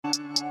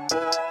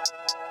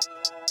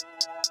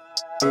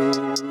Yo,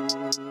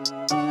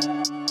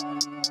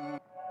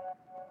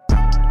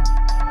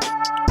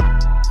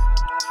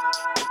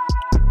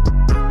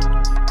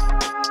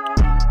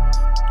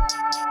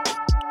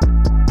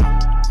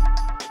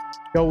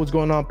 what's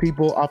going on,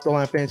 people? Off the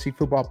Line Fantasy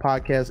Football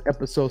Podcast,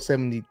 episode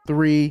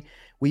 73.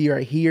 We are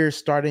here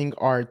starting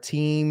our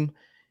team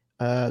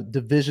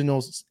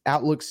divisional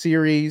outlook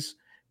series.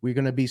 We're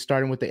going to be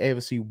starting with the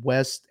AFC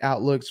West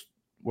outlooks,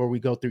 where we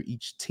go through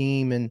each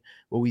team and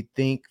what we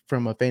think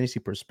from a fantasy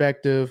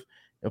perspective.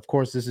 Of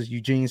course, this is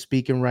Eugene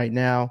speaking right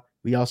now.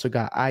 We also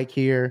got Ike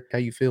here. How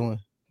you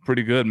feeling?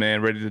 Pretty good,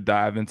 man. Ready to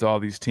dive into all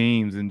these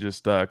teams and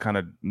just kind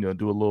of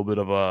do a little bit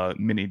of a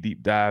mini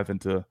deep dive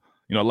into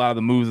a lot of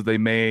the moves that they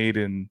made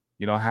and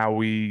how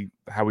we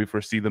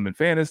foresee them in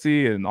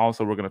fantasy, and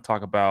also we're going to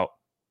talk about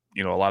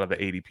a lot of the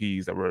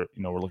ADPs that we're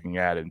looking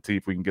at and see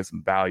if we can get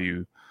some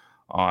value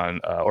on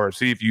or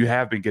see if you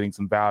have been getting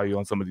some value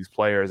on some of these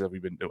players that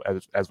we've been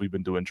as we've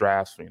been doing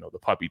drafts, the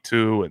Puppy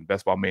 2 and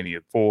Best Ball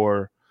Mania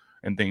 4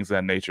 and things of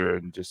that nature,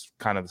 and just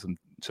kind of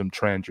some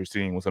trends you're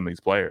seeing with some of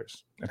these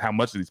players and how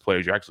much of these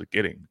players you're actually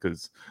getting,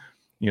 because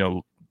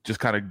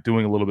just kind of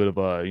doing a little bit of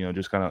a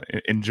just kind of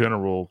in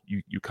general,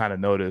 you kind of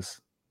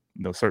notice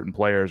certain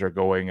players are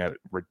going at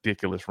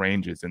ridiculous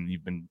ranges, and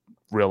you've been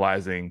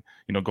realizing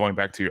going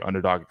back to your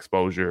underdog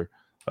exposure,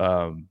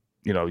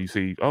 you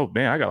see, oh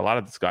man, I got a lot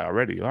of this guy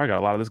already, or I got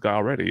a lot of this guy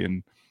already,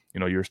 and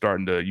you're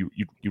starting to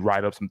you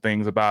write up some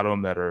things about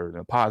them that are in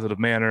a positive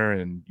manner,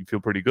 and you feel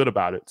pretty good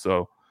about it.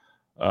 So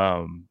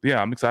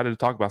yeah, I'm excited to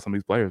talk about some of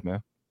these players,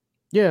 man.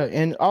 Yeah,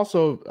 and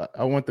also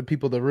I want the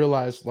people to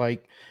realize,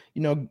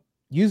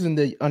 using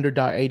the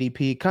underdog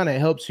ADP kind of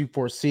helps you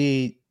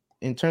foresee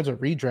in terms of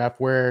redraft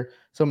where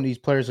some of these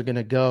players are going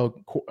to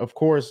go. Of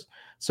course,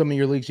 some of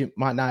your leagues, you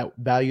might not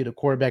value the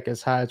quarterback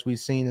as high as we've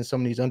seen in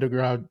some of these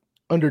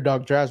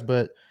underdog drafts,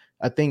 but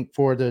I think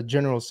for the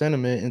general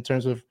sentiment in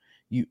terms of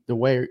the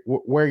way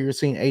where you're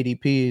seeing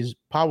ADP is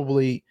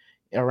probably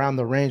around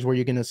the range where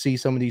you're going to see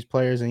some of these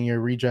players in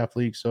your redraft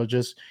league. So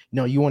just,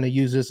 you want to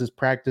use this as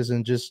practice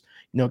and just,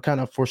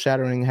 kind of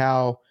foreshadowing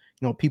how,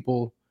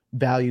 people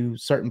value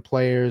certain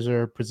players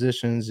or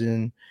positions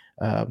in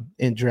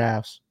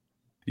drafts.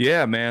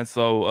 Yeah, man.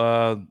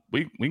 So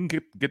we can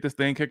get this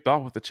thing kicked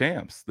off with the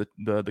champs,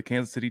 the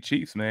Kansas City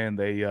Chiefs, man.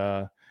 They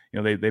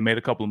they made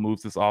a couple of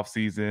moves this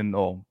offseason.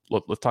 Oh,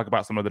 let's talk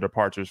about some of the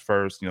departures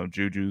first.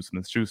 Juju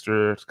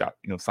Smith-Schuster got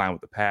signed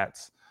with the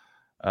Pats.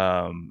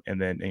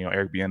 And then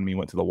Eric Bieniemy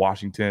went to the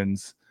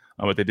Washingtons,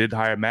 but they did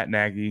hire Matt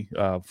Nagy,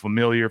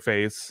 familiar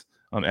face,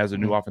 as a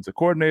new offensive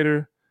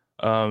coordinator.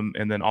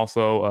 And then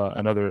also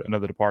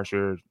another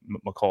departure,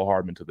 McCall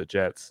Hardman to the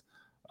Jets.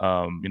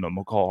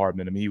 McCall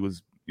Hardman, I mean, he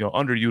was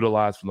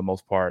underutilized for the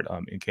most part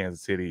in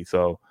Kansas City,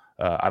 so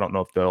I don't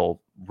know if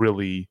they'll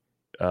really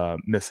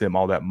miss him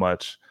all that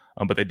much.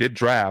 But they did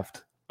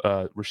draft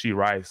Rashee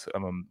Rice,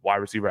 wide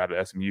receiver out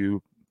of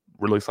SMU.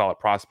 Really solid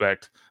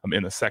prospect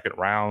in the second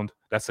round.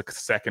 That's the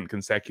second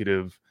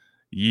consecutive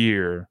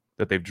year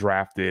that they've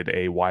drafted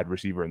a wide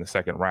receiver in the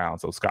second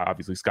round. So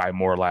Sky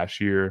Moore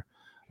last year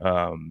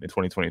in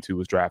 2022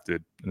 was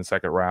drafted in the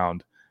second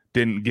round.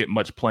 Didn't get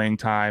much playing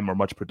time or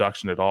much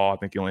production at all. I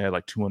think he only had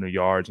like 200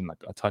 yards and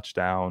like a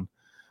touchdown.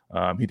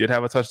 He did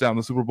have a touchdown in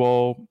the Super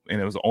Bowl, and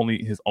it was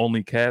only his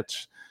only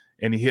catch.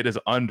 And he hit his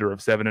under of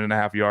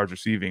 7.5 yards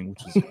receiving, which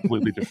is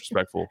completely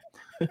disrespectful.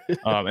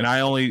 And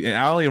I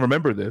only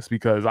remember this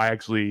because so I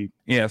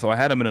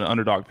had him in an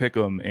underdog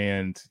pick'em,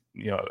 and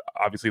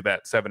obviously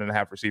that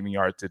 7.5 receiving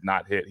yards did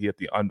not hit. He hit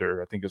the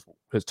under. I think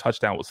his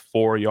touchdown was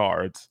 4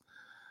 yards.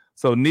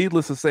 So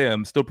needless to say,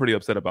 I'm still pretty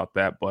upset about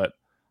that. But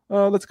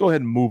let's go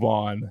ahead and move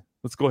on.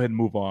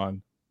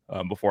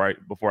 Before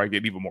I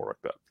get even more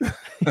worked up.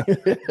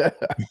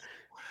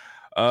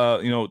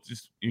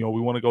 We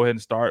want to go ahead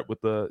and start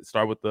with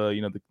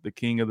the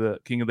king of the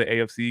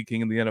AFC,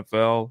 king of the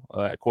NFL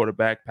at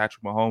quarterback,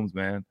 Patrick Mahomes,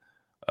 man.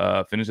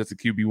 Finished as a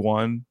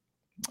QB1,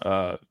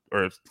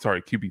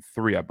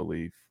 QB3, I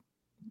believe.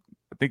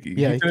 I think he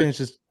finished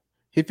as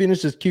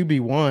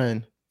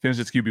QB1. Finished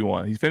as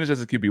QB1. He finished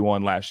as a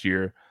QB1 last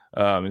year.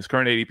 His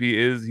current ADP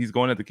is he's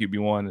going at the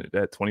QB1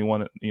 at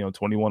 21,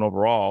 21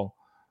 overall.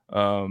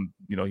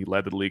 He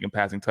led the league in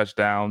passing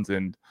touchdowns,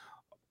 and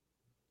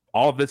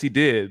all of this he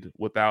did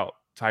without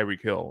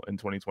Tyreek Hill in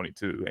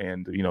 2022.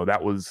 And,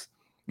 that was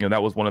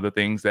one of the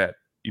things that,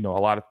 a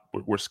lot of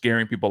were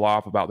scaring people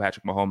off about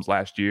Patrick Mahomes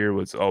last year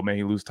was, oh man,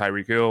 he loses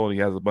Tyreek Hill and he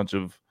has a bunch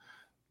of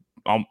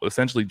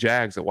essentially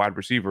Jags at wide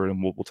receiver.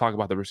 And we'll talk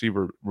about the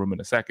receiver room in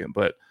a second.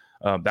 But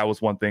that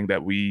was one thing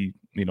that we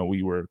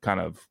were kind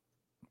of,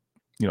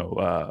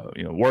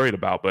 worried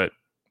about. But,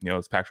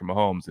 it's Patrick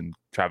Mahomes, and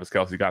Travis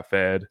Kelce got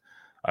fed.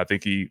 I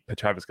think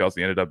Travis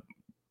Kelce ended up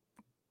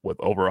with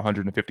over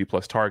 150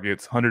 plus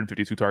targets,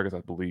 152 targets,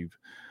 I believe.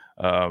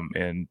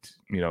 And,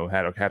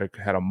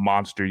 had a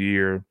monster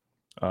year.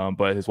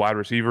 But his wide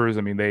receivers,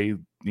 I mean, they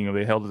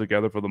held it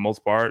together for the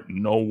most part.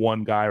 No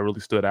one guy really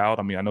stood out.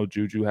 I mean, I know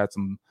Juju had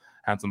some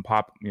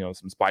pop,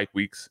 some spike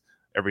weeks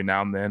every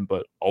now and then,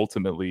 but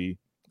ultimately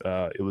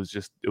it was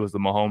the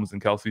Mahomes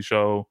and Kelce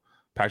show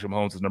Patrick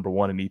Mahomes is number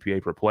 1 in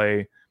EPA per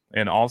play.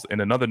 And also,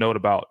 and another note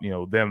about,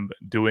 them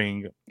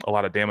doing a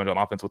lot of damage on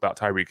offense without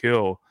Tyreek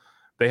Hill,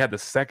 they had the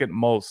second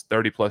most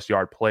 30-plus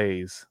yard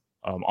plays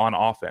on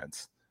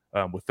offense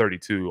with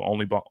 32,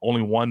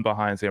 only one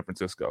behind San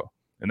Francisco.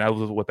 And that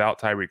was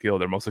without Tyreek Hill,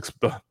 one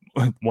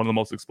of the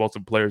most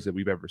explosive players that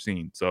we've ever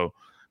seen. So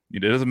it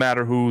doesn't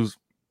matter who's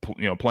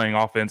playing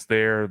offense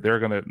there. They're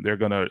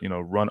gonna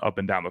run up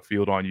and down the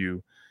field on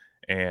you.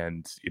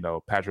 And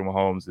Patrick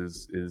Mahomes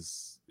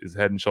is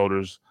head and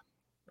shoulders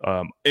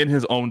in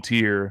his own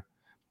tier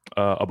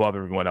above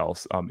everyone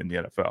else in the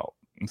NFL.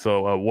 And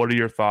so, what are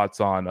your thoughts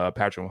on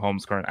Patrick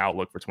Mahomes' current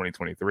outlook for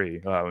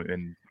 2023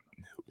 and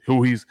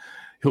who he's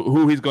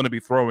going to be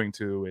throwing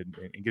to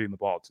and getting the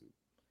ball to?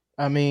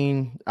 I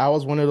mean, I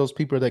was one of those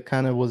people that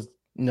kind of was,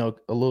 a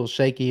little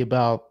shaky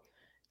about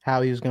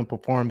how he was going to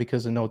perform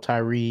because of no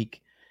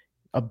Tyreek,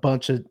 a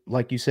bunch of,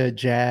 like you said,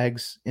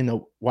 Jags in the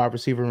wide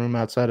receiver room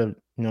outside of,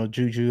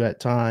 Juju at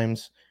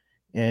times,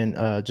 and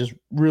just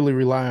really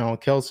relying on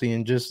Kelsey,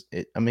 and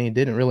it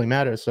didn't really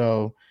matter.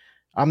 So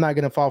I'm not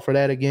going to fall for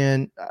that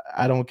again.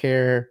 I don't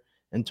care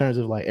in terms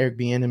of like Eric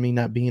Bieniemy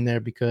not being there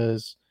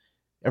because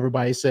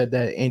everybody said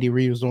that Andy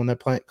Reid was the one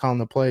that calling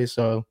the play.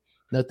 So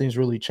nothing's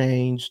really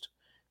changed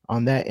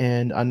on that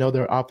end. I know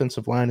their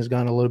offensive line has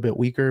gotten a little bit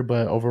weaker,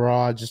 but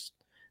overall,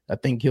 I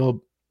think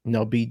he'll,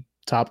 be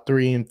top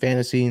 3 in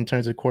fantasy in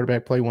terms of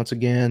quarterback play once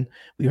again.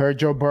 We heard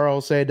Joe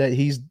Burrow say that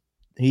he's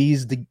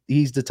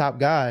the top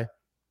guy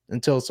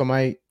until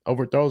somebody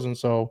overthrows him.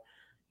 So,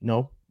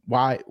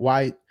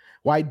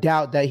 why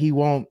doubt that he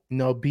won't,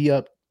 be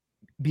up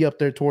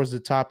there towards the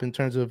top in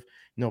terms of,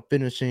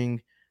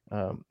 finishing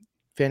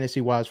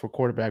fantasy wise for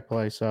quarterback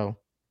play. So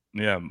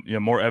yeah,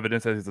 more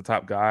evidence that he's the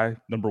top guy.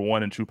 Number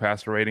 1 in true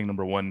passer rating,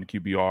 number 1 in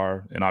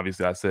QBR, and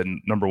obviously I said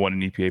number 1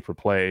 in EPA per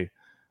play.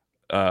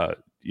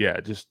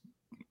 Just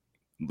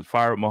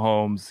fire up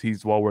Mahomes.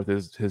 He's well worth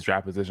his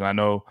draft position. I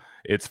know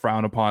it's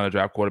frowned upon to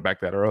draft quarterback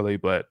that early,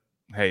 but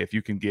hey, if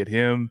you can get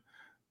him,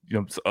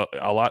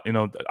 a lot.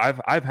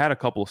 I've had a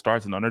couple of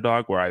starts in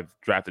underdog where I've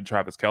drafted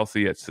Travis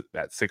Kelce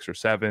at 6 or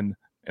 7,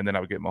 and then I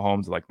would get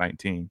Mahomes at like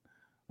 19,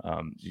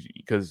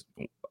 because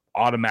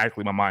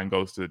automatically my mind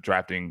goes to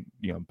drafting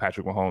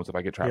Patrick Mahomes if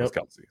I get Travis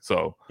Kelce.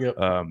 So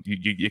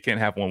you can't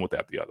have one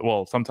without the other.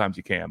 Well, sometimes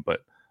you can,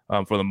 but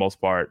for the most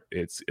part,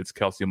 it's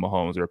Kelce and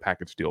Mahomes are a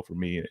package deal for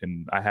me.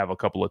 And I have a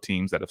couple of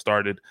teams that have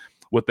started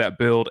with that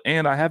build,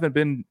 and I haven't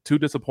been too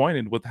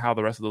disappointed with how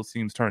the rest of those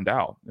teams turned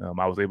out.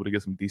 I was able to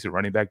get some decent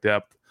running back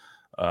depth.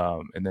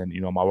 And then,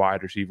 my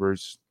wide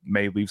receivers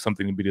may leave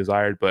something to be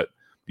desired, but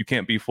you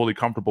can't be fully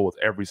comfortable with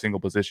every single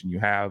position you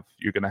have.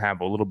 You're going to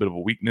have a little bit of a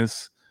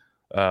weakness.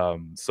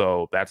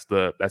 So that's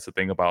the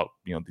thing about,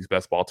 these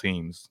best ball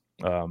teams.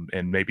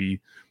 And maybe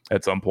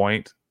at some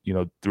point,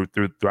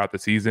 throughout the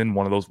season,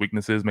 one of those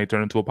weaknesses may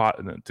turn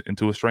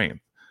into a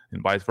strength,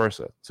 and vice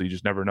versa. So you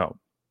just never know.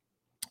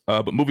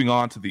 But moving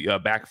on to the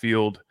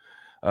backfield,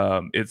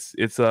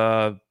 it's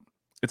a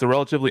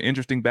relatively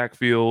interesting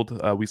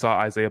backfield. We saw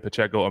Isaiah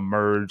Pacheco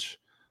emerge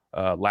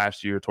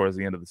last year towards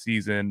the end of the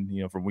season.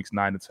 From weeks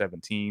 9 to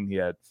 17, he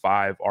had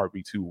 5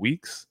 RB2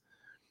 weeks.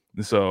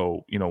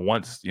 So,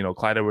 once,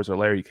 Clyde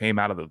Edwards-Helaire came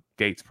out of the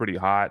gates pretty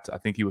hot. I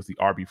think he was the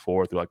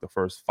RB4 through like the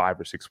first 5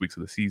 or 6 weeks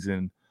of the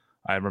season.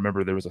 I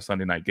remember there was a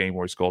Sunday night game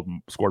where he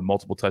scored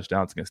multiple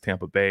touchdowns against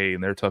Tampa Bay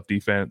and their tough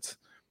defense.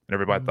 And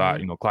everybody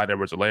thought, Clyde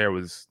Edwards-Helaire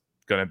was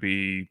going to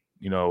be,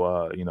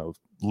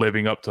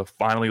 living up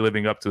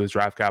to his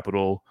draft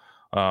capital,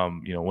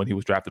 when he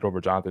was drafted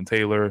over Jonathan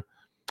Taylor.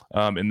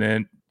 And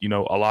then, a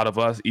lot of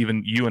us,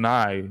 even you and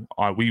I,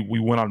 we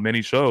went on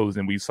many shows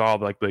and we saw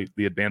like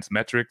the advanced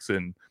metrics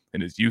and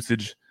his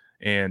usage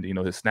and,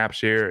 his snap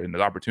share and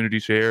his opportunity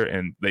share,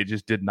 and they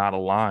just did not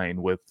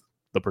align with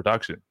the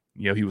production.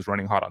 He was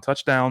running hot on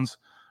touchdowns,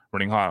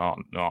 running hot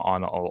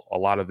on a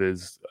lot of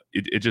his,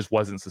 it just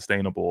wasn't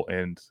sustainable.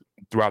 And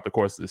throughout the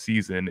course of the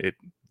season,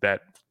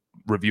 that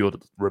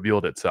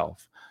revealed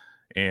itself.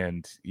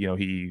 And,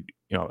 he,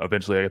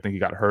 eventually I think he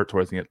got hurt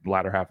towards the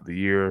latter half of the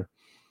year.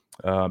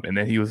 And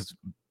then he was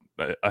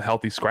a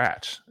healthy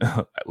scratch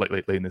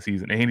late in the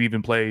season. And he didn't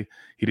even play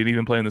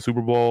in the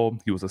Super Bowl.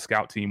 He was a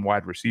scout team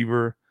wide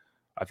receiver.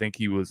 I think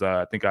he was,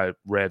 I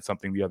read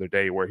something the other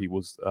day where he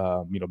was,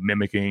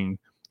 mimicking,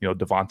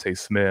 Devontae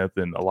Smith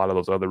and a lot of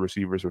those other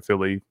receivers for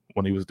Philly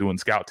when he was doing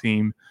scout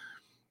team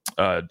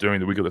during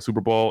the week of the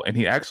Super Bowl. And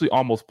he actually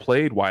almost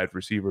played wide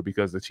receiver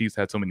because the Chiefs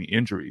had so many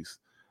injuries.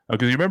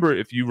 Because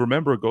if you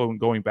remember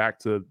going back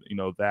to,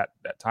 that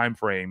time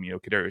frame,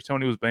 Kadarius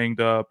Toney was banged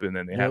up, and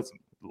then they had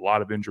a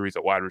lot of injuries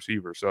at wide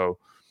receiver. So,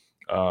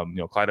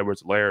 Clyde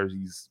Edwards-Helaire,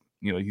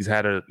 he's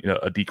had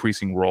a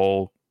decreasing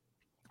role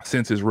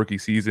since his rookie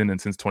season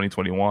and since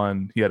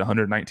 2021. He had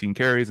 119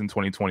 carries in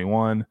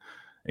 2021.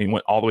 And he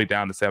went all the way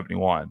down to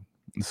 71.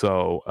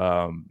 So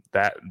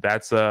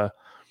that's an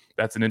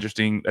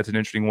interesting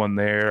one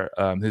there.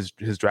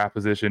 His draft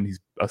position,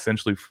 he's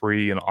essentially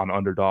free and on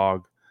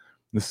underdog.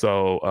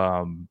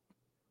 So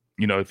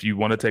if you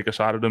want to take a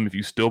shot at him, if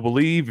you still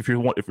believe, if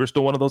you're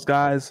still one of those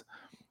guys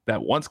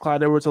that wants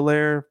Clyde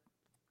Edwards-Helaire,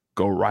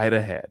 go right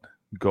ahead.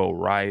 Go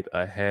right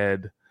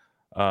ahead.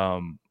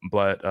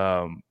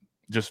 But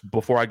just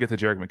before I get to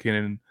Jerick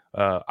McKinnon,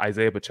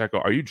 Isaiah Pacheco,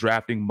 are you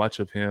drafting much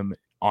of him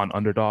on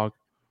Underdog?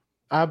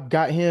 I've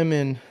got him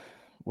in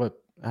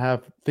what I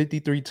have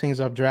 53 teams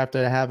I've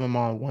drafted. I have him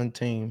on one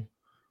team.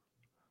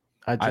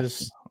 I I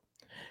just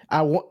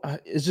I want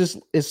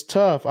it's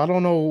tough. I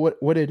don't know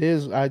what it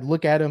is. I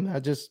look at him,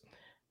 I just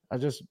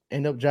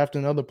end up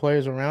drafting other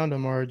players around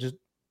him, or just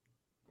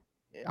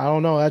I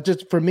don't know. I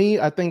just for me,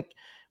 I think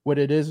what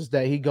it is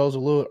that he goes a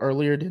little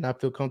earlier than I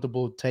feel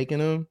comfortable taking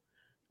him.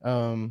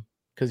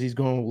 Because he's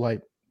going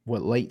like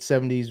what late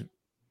 70s,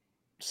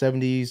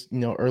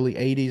 early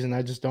 80s, and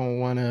I just don't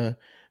want to.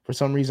 For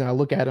some reason, I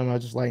look at him, I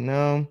just like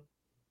no.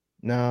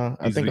 I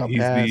He's think the I'll he's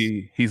pass.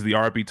 the he's the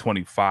RB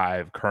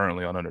 25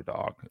 currently on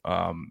Underdog.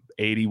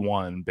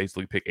 81,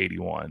 basically pick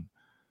 81.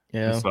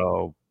 And Yeah.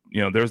 so,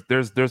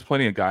 there's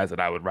plenty of guys that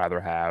I would rather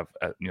have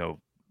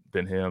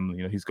than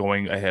him. He's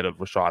going ahead of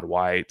Rachaad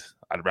White.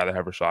 I'd rather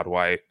have Rachaad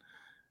White.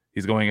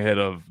 He's going ahead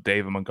of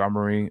David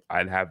Montgomery.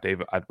 I'd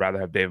rather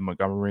have David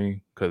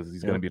Montgomery because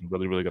he's going to be a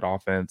really, really good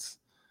offense.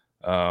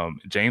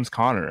 James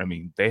Conner, I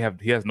mean,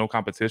 he has no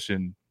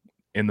competition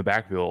in the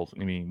backfield.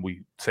 I mean,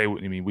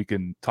 we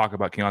can talk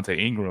about Keontae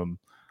Ingram,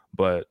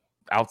 but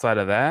outside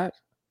of that,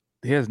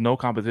 he has no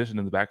competition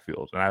in the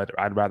backfield, and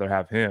I'd rather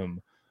have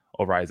him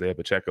over Isaiah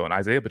Pacheco. And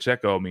Isaiah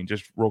Pacheco, I mean,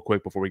 just real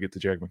quick before we get to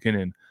Jerick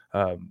McKinnon,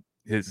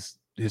 his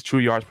true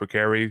yards per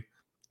carry,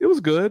 it was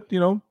good.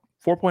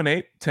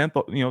 4.8,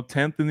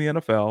 10th in the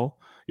NFL.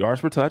 Yards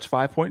per touch,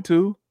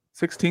 5.2,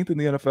 16th in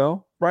the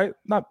NFL. Right?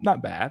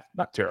 Not bad,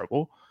 not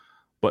terrible.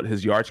 But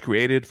his yards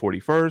created,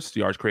 41st.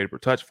 Yards created per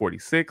touch,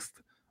 46th.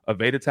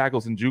 Evaded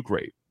tackles and juke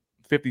rate,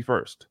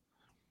 51st.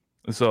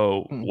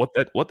 So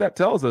what that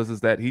tells us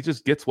is that he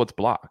just gets what's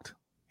blocked.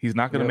 He's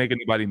not going to make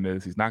anybody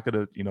miss. He's not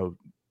going to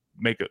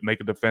make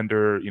a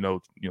defender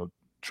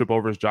trip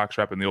over his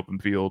jockstrap in the open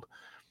field.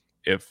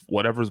 If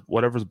whatever's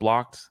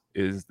blocked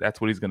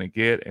that's what he's going to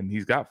get, and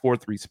he's got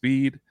 4.3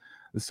 speed,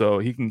 so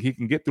he can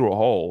get through a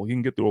hole. He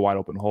can get through a wide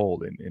open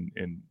hole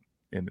and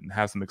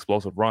have some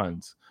explosive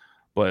runs.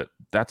 But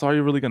that's all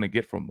you're really going to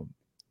get from him.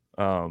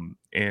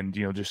 And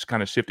just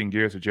kind of shifting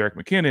gears to Jerick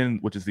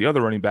McKinnon, which is the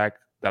other running back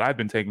that I've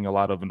been taking a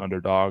lot of an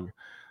Underdog.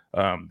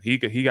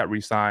 He got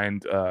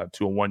re-signed to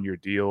a 1-year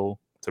deal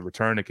to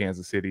return to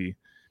Kansas City,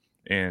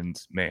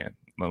 and man,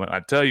 I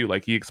tell you,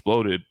 like, he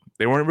exploded.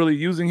 They weren't really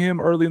using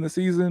him early in the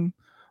season,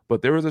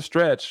 but there was a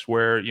stretch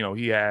where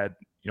he had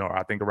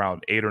I think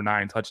around 8 or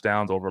 9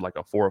 touchdowns over like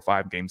a 4 or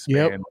 5 game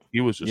span.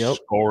 He was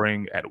just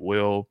scoring at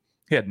will.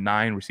 He had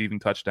 9 receiving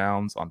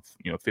touchdowns on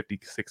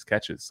 56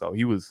 catches. So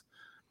he was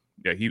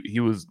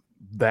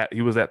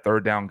that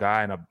third down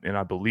guy, and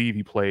I believe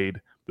he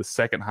played the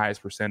second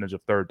highest percentage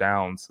of third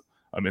downs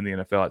in the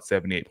NFL at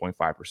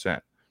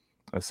 78.5%.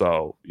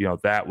 So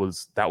that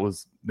was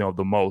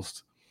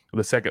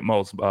the second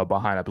most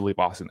behind, I believe,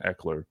 Austin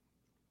Eckler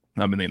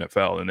in the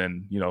NFL. And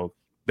then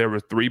there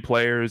were 3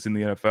 players in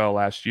the NFL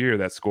last year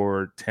that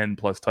scored 10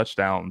 plus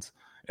touchdowns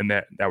and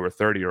that were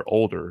 30 or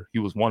older. He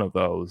was one of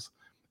those.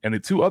 And the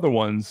 2 other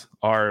ones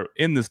are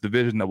in this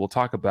division that we'll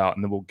talk about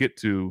and then we'll get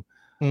to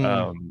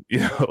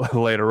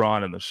later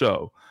on in the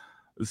show.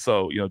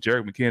 So,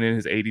 Jerick McKinnon,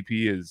 his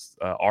ADP is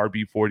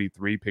RB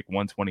 43, pick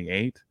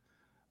 128.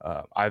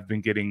 I've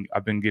been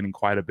getting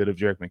quite a bit of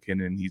Jerick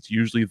McKinnon. He's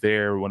usually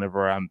there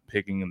whenever I'm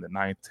picking in the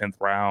 9th, 10th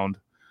round,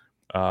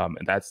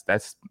 and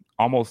that's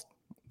almost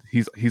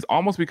he's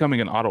almost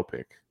becoming an auto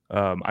pick.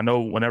 I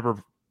know whenever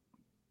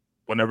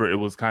it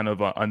was kind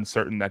of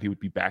uncertain that he would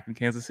be back in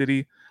Kansas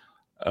City,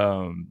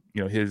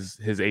 his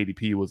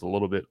ADP was a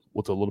little bit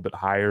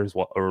higher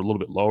or a little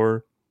bit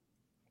lower,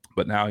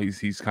 but now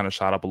he's kind of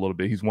shot up a little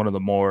bit. He's one of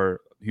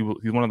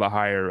the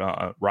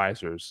higher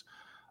risers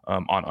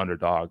on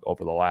Underdog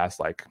over the last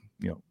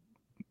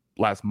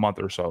last month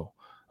or so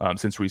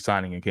since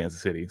re-signing in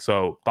Kansas City.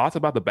 So thoughts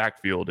about the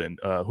backfield, and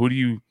who do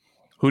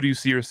you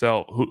see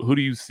yourself? Who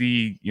do you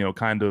see?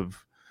 Kind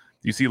of.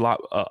 Do you see a lot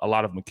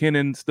of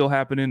McKinnon still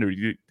happening, or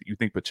do you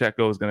think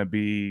Pacheco is going to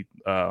be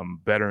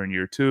better in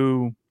year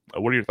 2?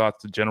 What are your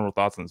general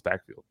thoughts on this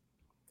backfield?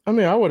 I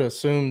mean, I would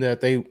assume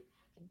that they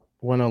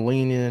want to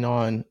lean in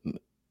on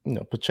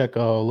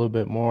Pacheco a little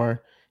bit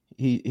more.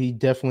 He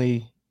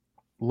definitely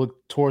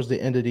looked towards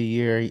the end of the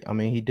year. I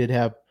mean, he did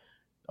have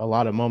a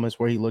lot of moments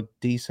where he looked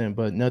decent,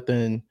 but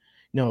nothing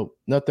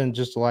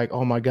just like,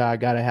 oh my God, I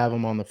got to have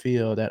him on the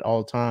field at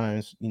all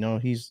times.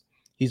 He's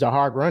a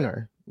hard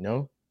runner.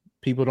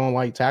 People don't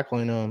like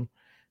tackling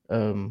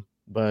him,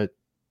 but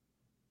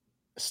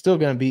still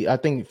going to be, I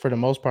think for the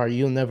most part,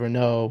 you'll never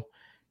know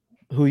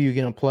who you're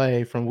going to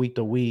play from week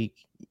to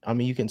week. I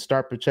mean, you can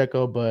start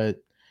Pacheco,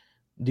 but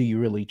do you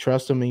really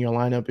trust him in your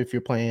lineup if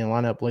you're playing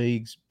lineup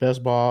leagues?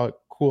 Best ball,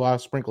 cool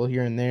out sprinkle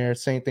here and there.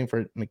 Same thing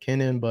for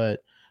McKinnon,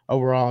 but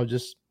overall,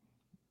 just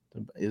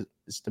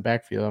it's the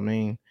backfield. I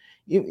mean,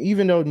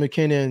 even though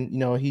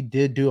McKinnon, he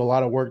did do a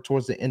lot of work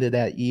towards the end of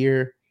that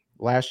year.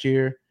 Last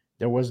year,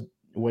 there was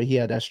where he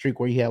had that streak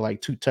where he had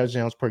like 2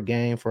 touchdowns per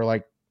game for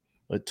like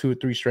 2 or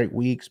 3 straight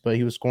weeks, but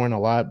he was scoring a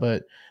lot.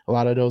 But a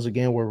lot of those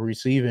again were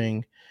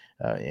receiving.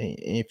 And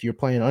if you're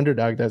playing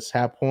underdog, that's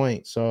half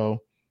point.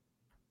 So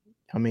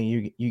I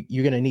mean,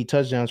 you're gonna need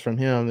touchdowns from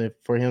him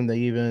for him to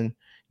even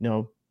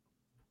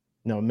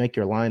make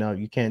your lineup.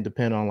 You can't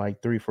depend on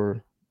like 3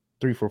 for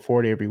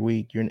 40 every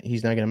week.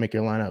 He's not gonna make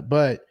your lineup.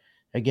 But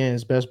again,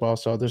 it's best ball,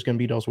 so there's gonna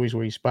be those weeks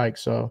where he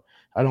spikes. So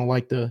I don't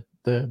like the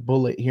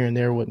bullet here and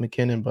there with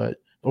McKinnon, but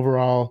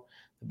overall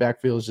the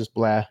backfield is just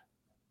blah.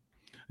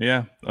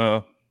 Yeah.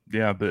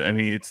 Yeah, but I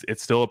mean,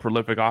 it's still a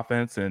prolific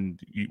offense, and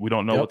we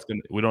don't know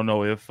we don't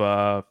know if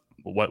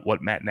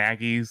what Matt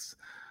Nagy's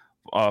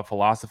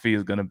philosophy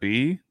is going to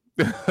be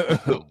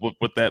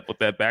with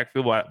that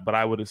backfield. But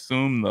I would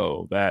assume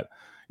though that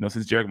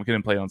since Jerick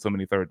McKinnon played on so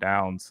many third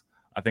downs,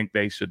 I think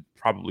they should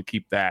probably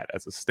keep that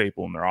as a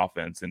staple in their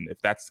offense. And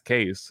if that's the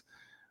case,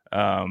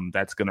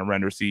 that's going to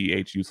render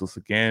CEH useless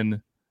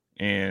again,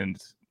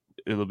 and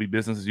it'll be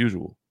business as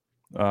usual.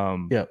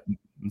 Yeah.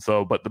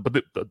 So, but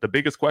the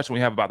biggest question we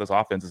have about this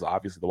offense is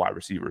obviously the wide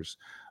receivers.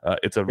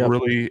 It's a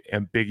really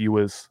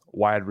ambiguous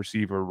wide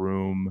receiver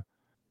room.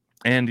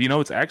 And,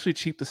 it's actually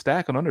cheap to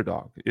stack an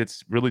underdog.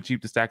 It's really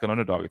cheap to stack an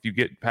underdog. If you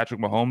get Patrick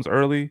Mahomes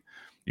early,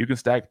 you can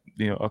stack,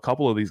 a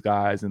couple of these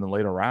guys in the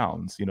later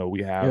rounds.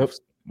 We have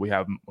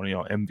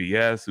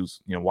MVS,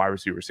 who's, wide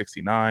receiver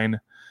 69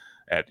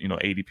 at,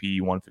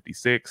 ADP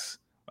 156.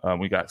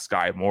 We got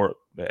Sky Moore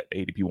at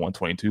ADP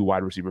 122,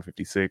 wide receiver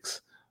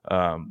 56.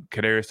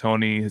 Kadarius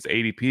Toney, his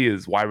ADP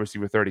is wide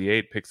receiver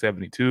 38, pick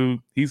 72.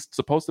 He's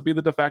supposed to be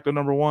the de facto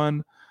number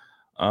one.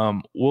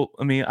 Well,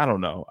 I mean, I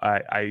don't know.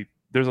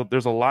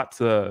 There's a lot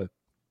to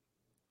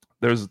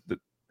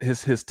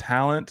his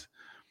talent.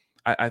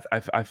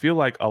 I feel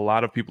like a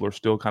lot of people are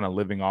still kind of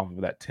living off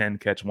of that 10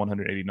 catch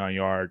 189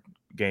 yard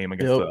game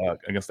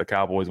against the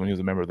Cowboys when he was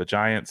a member of the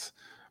Giants.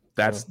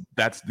 That's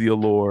the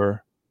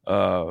allure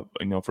for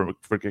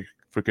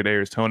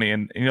Kadarius Toney.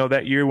 And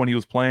that year when he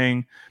was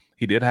playing,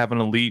 he did have an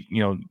elite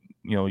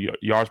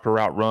yards per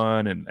route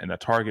run and a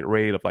target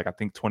rate of I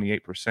think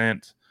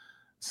 28%.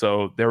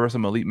 So there were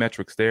some elite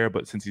metrics there,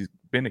 but since he's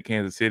been at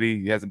Kansas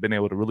City, he hasn't been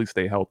able to really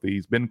stay healthy.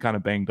 He's been kind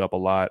of banged up a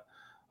lot.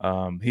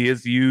 He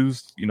is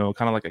used, kind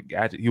of like a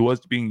gadget. He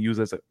was being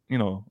used as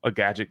a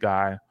gadget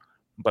guy,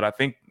 but I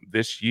think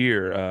this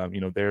year,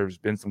 there's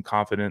been some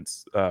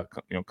confidence,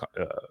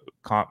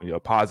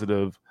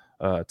 positive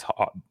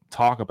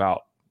talk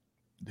about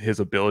his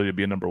ability to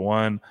be a number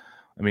one.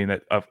 I mean,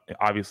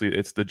 obviously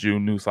it's the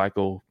June news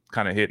cycle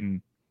kind of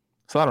hitting.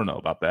 So I don't know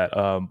about that.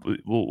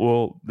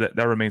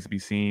 That remains to be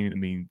seen. I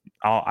mean,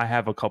 I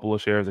have a couple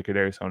of shares of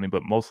Kadarius Toney,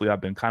 but mostly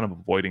I've been kind of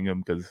avoiding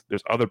him because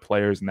there's other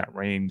players in that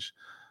range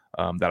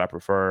that I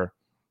prefer.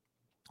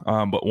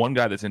 But one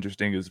guy that's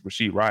interesting is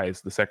Rashee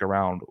Rice, the second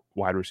round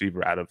wide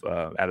receiver out of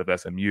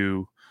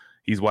SMU.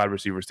 He's wide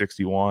receiver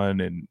 61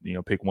 and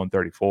pick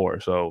 134.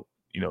 So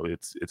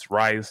it's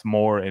Rice,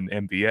 Moore, and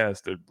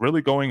MVS. They're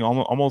really going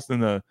almost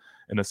in a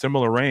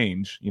similar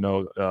range.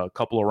 A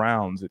couple of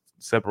rounds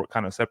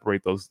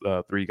separate those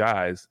three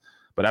guys.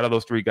 But out of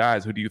those three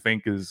guys, who do you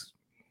think is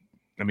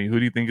going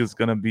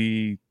to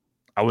be?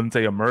 I wouldn't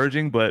say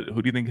emerging, but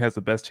who do you think has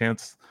the best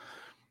chance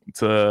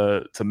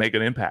to make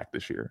an impact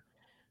this year?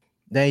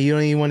 Now you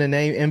don't even want to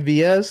name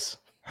MVS.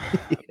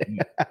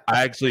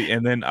 I actually,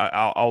 and then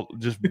I'll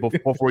just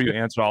before you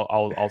answer,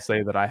 I'll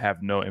say that I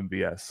have no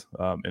MVS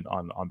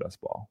on best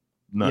ball.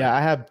 None. Yeah,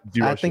 I have.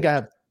 I think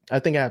I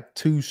have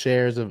 2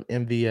 shares of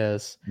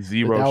MVS.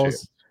 Zero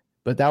shares.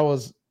 But that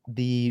was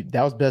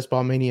Best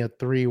Ball Mania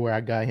 3 where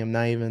I got him,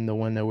 not even the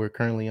one that we're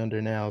currently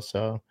under now.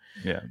 So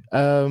yeah.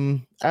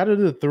 Out of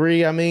the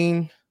 3, I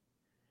mean,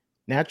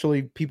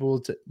 naturally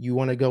you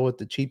want to go with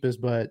the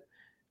cheapest, but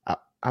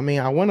I mean,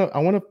 I want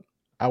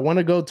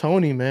to go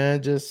Toney,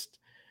 man. Just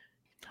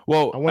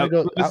well, I want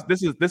to go.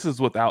 This is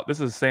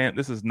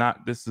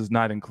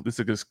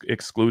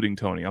excluding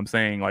Toney. I'm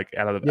saying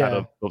out of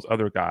those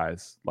other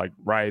guys like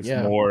Rice,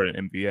 Moore,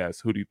 and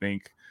MVS. Who do you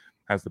think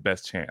has the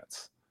best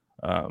chance?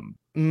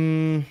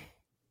 Yikes!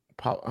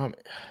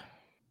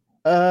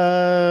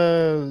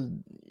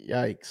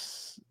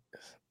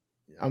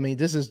 I mean,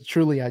 this is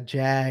truly a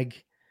jag.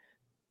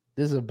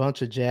 This is a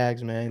bunch of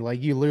jags, man.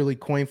 You literally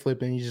coin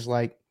flip and you just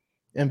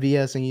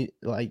MVS, and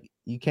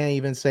you can't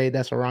even say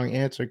that's a wrong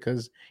answer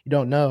because you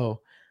don't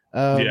know.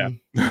 Yeah.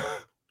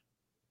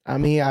 I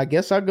mean, I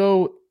guess I'll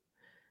go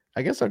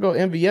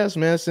MVS,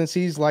 man, since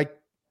he's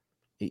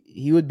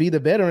he would be the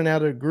veteran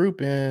out of the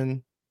group,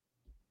 and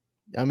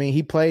I mean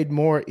he played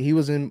more. He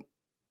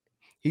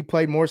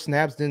played more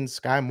snaps than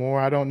Sky Moore.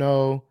 I don't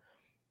know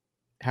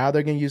how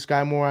they're gonna use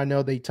Sky Moore. I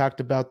know they talked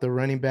about the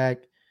running back.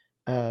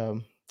 I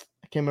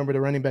can't remember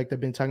the running back they've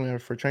been talking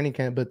about for training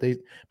camp, but they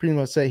pretty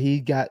much said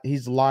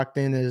he's locked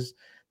in as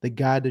the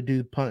guy to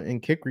do punt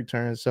and kick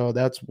returns. So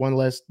that's one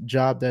less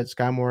job that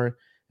Sky Moore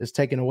is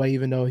taken away,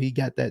 even though he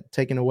got that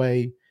taken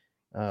away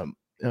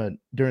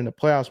during the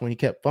playoffs when he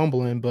kept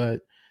fumbling.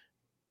 But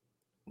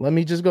let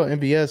me just go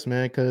MVS,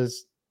 man,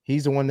 because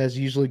he's the one that's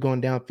usually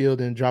going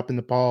downfield and dropping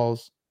the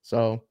balls.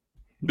 So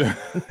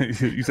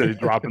You said he's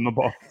dropping the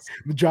balls.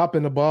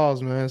 Dropping the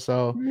balls, man.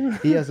 So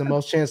he has the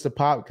most chance to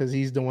pop because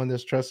he's the one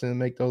that's trusting to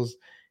make those,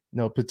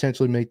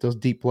 potentially make those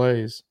deep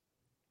plays.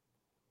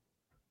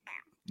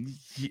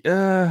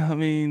 Yeah, I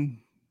mean,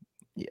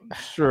 Yeah,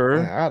 sure.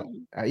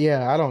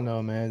 I don't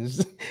know, man.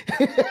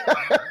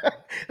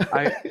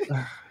 I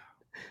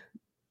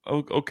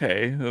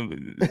okay.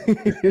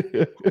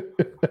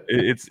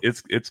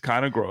 It's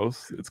kind of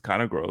gross. It's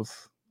kind of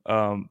gross.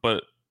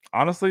 But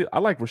honestly, I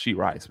like Rashee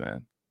Rice,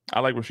 man.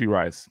 I like Rashee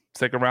Rice,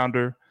 second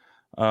rounder.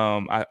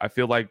 I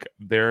feel like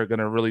they're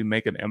gonna really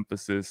make an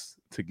emphasis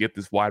to get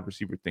this wide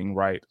receiver thing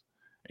right,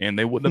 and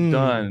they wouldn't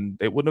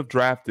have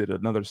drafted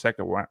another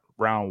second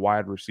round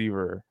wide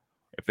receiver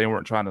if they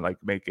weren't trying to like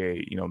make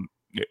a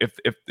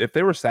if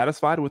they were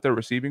satisfied with their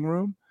receiving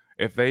room,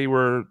 if they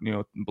were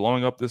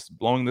blowing this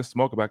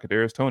smoke about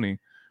Kadarius Toney,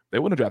 they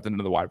wouldn't have drafted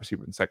another wide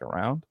receiver in the second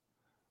round.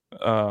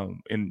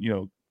 And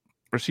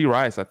Rashee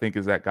Rice, I think,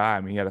 is that guy.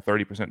 I mean, he had a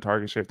 30%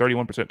 target share,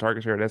 31%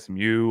 target share at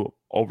SMU,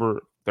 over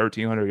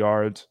 1,300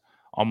 yards,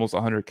 almost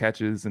 100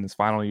 catches in his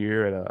final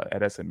year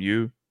at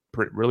SMU.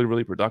 Really,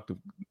 really productive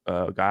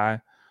guy.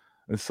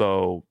 And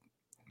so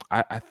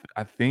I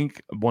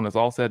think when it's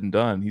all said and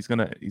done, he's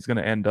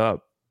gonna end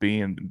up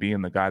being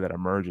the guy that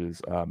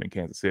emerges in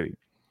Kansas City.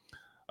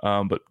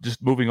 But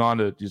just moving on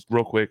to just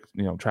real quick,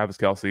 Travis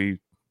Kelce,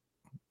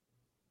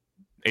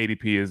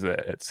 ADP is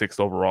at 6th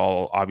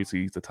overall.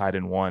 Obviously, he's the tight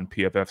end 1,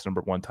 PFF's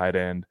number 1 tight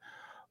end.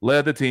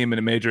 Led the team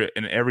in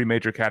every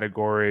major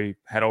category.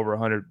 Had over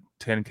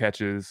 110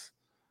 catches,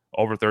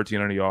 over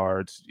 1,300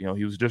 yards.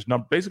 He was just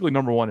basically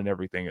number 1 in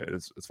everything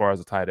as far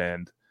as a tight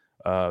end.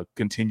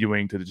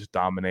 Continuing to just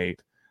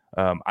dominate.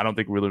 I don't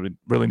think we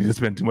really need to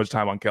spend too much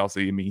time on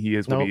Kelce. I mean, he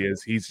is what he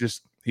is. He's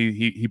just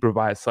he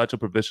provides such a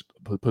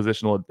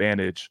positional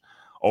advantage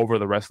over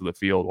the rest of the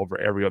field, over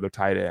every other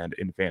tight end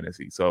in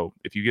fantasy. So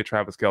if you get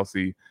Travis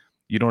Kelce,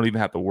 you don't even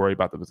have to worry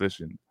about the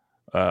position.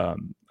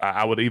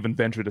 I would even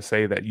venture to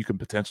say that you can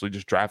potentially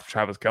just draft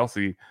Travis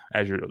Kelce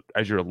as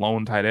your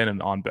lone tight end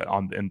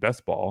in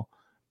best ball,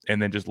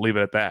 and then just leave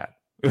it at that.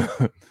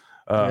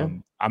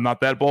 I'm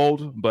not that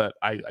bold, but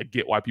I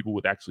get why people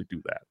would actually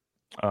do that.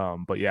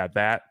 But yeah,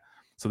 that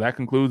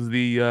concludes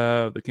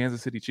the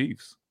Kansas City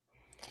Chiefs.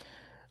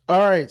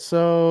 All right,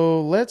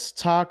 so let's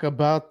talk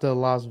about the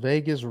Las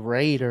Vegas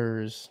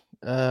Raiders.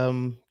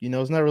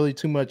 It's not really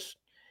too much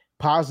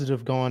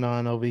positive going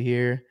on over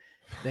here.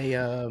 They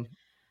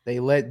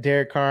let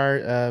Derek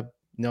Carr,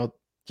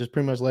 just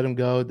pretty much let him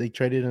go. They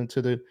traded him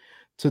to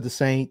the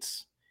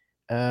Saints.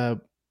 I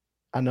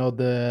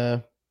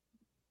know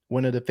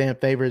one of the fan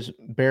favorites,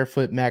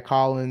 Barefoot Mac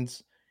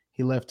Hollins,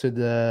 he left to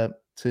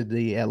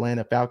the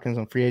Atlanta Falcons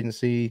on free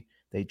agency.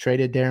 They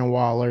traded Darren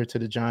Waller to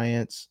the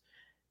Giants.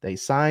 They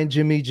signed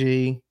Jimmy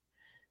G.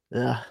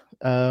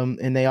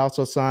 And they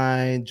also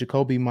signed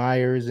Jacoby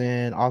Myers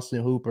and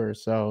Austin Hooper.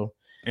 So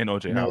and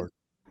OJ Howard.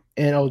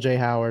 And OJ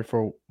Howard,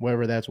 for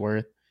whatever that's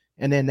worth.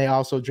 And then they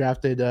also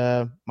drafted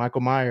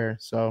Michael Mayer,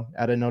 so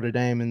out of Notre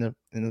Dame in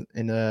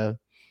the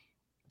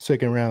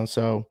second round.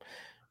 So,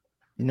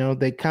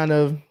 they kind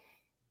of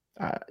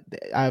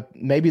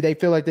maybe they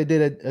feel like they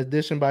did an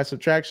addition by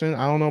subtraction.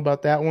 I don't know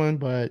about that one,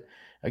 but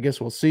I guess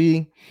we'll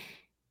see.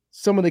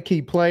 Some of the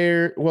key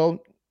player.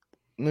 Well,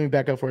 let me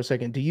back up for a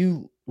second.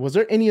 Was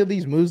there any of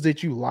these moves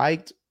that you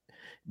liked?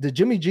 The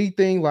Jimmy G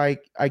thing,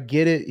 like, I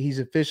get it, he's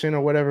efficient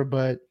or whatever,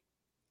 but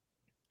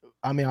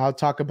I mean, I'll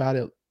talk about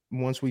it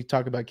once we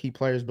talk about key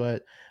players,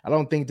 but I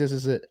don't think this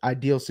is an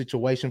ideal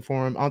situation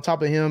for him. On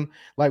top of him,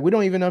 like, we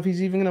don't even know if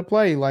he's even going to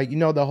play. Like,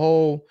 the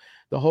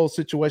whole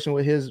situation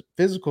with his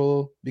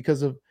physical,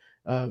 because of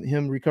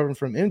him recovering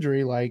from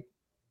injury, like,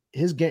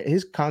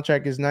 his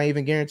contract is not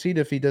even guaranteed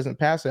if he doesn't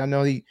pass it. I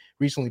know he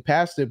recently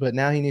passed it, but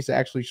now he needs to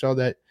actually show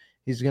that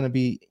he's going to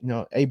be,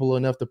 able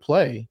enough to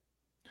play.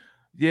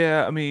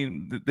 Yeah, I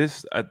mean,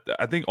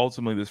 I think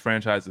ultimately this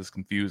franchise is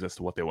confused as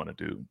to what they want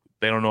to do.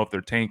 They don't know if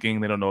they're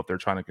tanking. They don't know if they're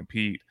trying to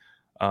compete.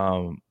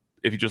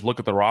 If you just look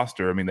at the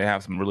roster, I mean, they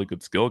have some really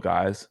good skill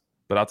guys,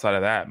 but outside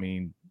of that, I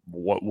mean,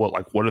 what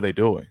are they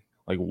doing?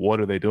 Like, what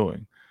are they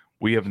doing?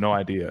 We have no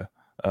idea.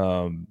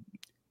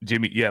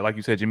 Like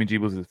you said, Jimmy G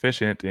was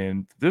efficient,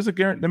 and there's a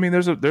guarantee. I mean,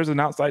 there's an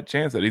outside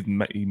chance that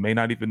he may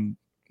not even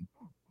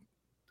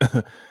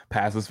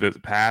pass,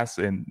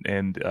 and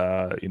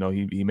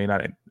he may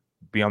not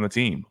be on the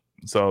team.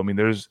 So I mean,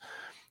 there's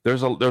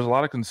a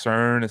lot of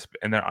concern,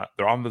 and their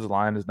offensive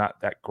line is not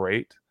that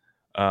great.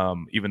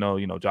 Even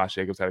though Josh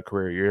Jacobs had a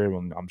career year,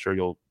 and I'm sure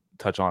I'll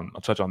touch on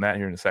that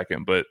here in a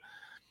second. But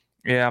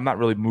yeah, I'm not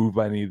really moved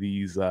by any of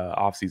these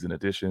offseason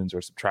additions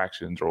or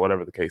subtractions or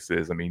whatever the case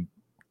is. I mean,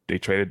 they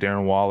traded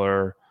Darren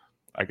Waller.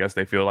 I guess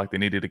they feel like they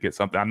needed to get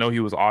something. I know he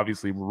was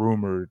obviously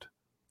rumored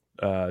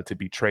to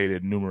be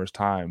traded numerous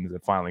times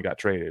and finally got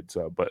traded.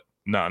 So, but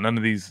no, none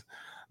of these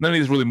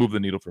really move the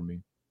needle for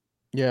me.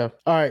 Yeah.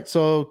 All right.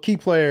 So key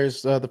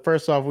players. The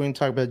first off, we're going to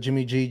talk about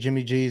Jimmy G.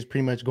 Jimmy G is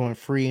pretty much going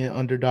free and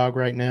underdog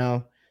right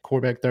now.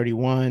 Quarterback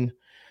 31.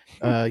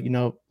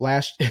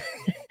 Last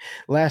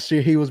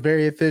year he was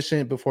very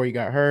efficient before he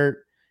got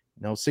hurt.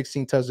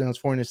 16 touchdowns,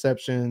 4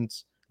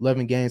 interceptions,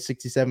 11 games,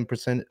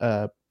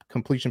 67%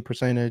 completion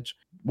percentage.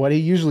 What he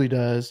usually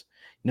does,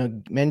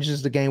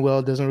 manages the game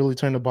well, doesn't really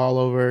turn the ball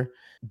over.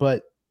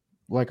 But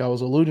like I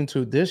was alluding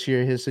to, this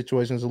year his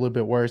situation is a little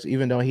bit worse,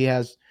 even though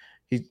he's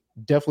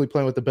definitely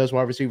playing with the best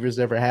wide receivers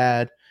ever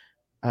had.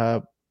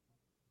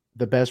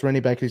 The best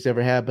running back he's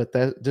ever had, but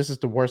this is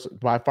the worst,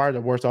 by far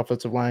the worst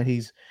offensive line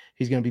he's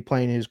going to be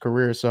playing in his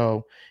career.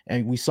 So,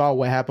 and we saw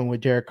what happened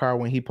with Derek Carr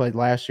when he played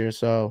last year.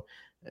 So,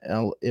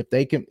 if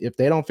they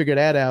don't figure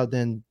that out,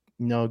 then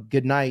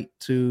good night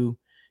to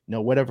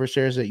whatever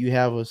shares that you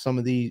have of some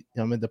of the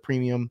the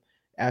premium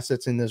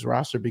assets in this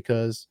roster,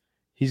 because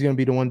he's going to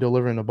be the one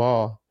delivering the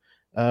ball.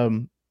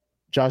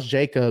 Josh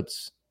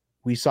Jacobs,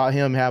 we saw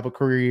him have a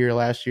career year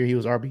last year. He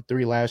was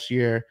RB3 last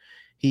year.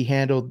 He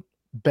handled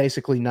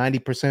basically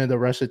 90% of the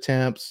rush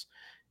attempts,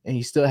 and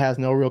he still has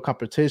no real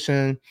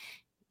competition.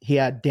 He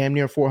had damn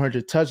near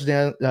 400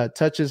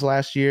 touches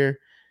last year,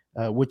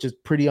 which is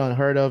pretty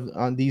unheard of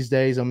on these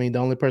days. I mean, the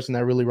only person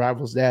that really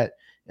rivals that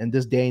in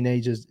this day and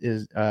age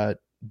is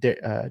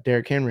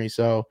Derrick Henry.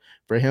 So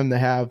for him to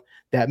have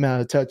that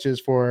amount of touches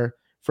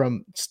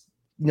from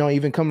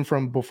even coming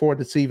from before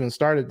the season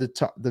started,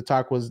 the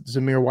talk was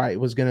Zamir White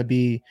was going to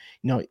be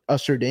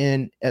ushered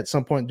in at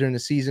some point during the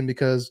season,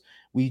 because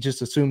we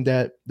just assumed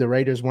that the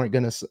Raiders weren't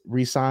going to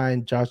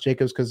re-sign Josh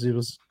Jacobs because it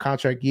was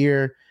contract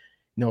year.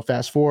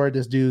 Fast forward,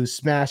 this dude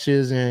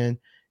smashes and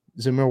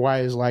Zamir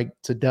White is like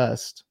to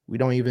dust. You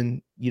don't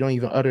even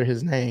utter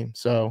his name.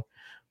 So,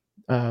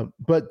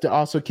 but to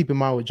also keep in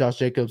mind with Josh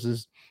Jacobs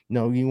is,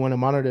 you want to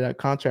monitor that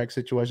contract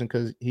situation,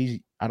 because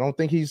I don't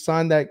think he's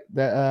signed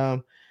that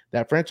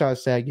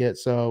franchise tag yet.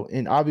 So,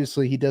 and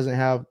obviously he doesn't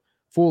have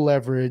full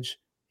leverage.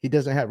 He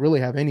doesn't really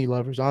have any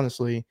leverage,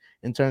 honestly,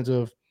 in terms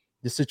of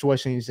the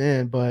situation he's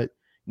in. But,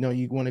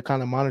 you want to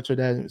kind of monitor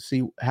that and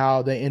see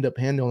how they end up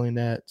handling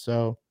that.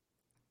 So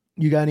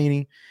you got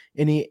anything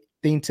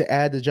to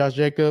add to Josh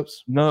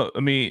Jacobs? No, I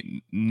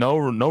mean, no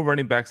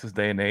running backs this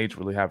day and age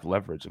really have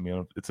leverage. I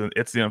mean,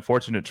 it's the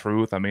unfortunate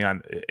truth. I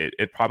mean,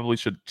 it probably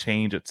should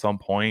change at some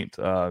point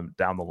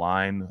down the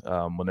line,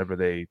 whenever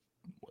they,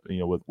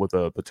 with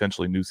a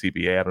potentially new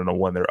CBA. I don't know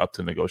when they're up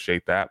to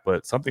negotiate that,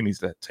 but something needs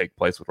to take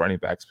place with running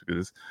backs,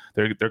 because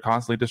they're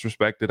constantly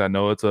disrespected. I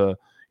know it's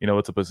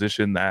a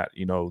position that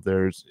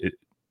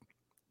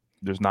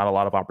there's not a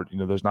lot of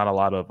opportunity. There's not a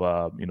lot of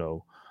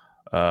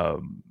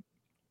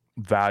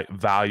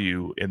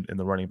value in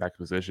the running back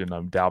position.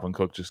 Dalvin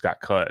Cook just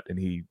got cut, and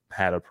he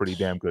had a pretty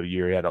damn good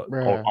year. He had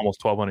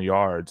almost 1,200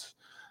 yards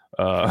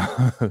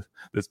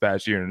this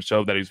past year, and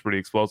showed that he's pretty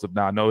explosive.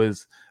 Now I know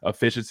his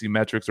efficiency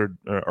metrics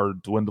are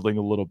dwindling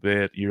a little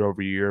bit year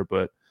over year,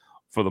 but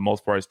for the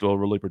most part, he's still a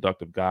really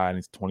productive guy, and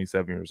he's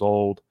 27 years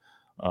old.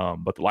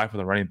 But the life of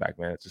the running back,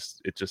 man,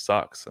 it just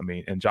sucks. I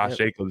mean, and Josh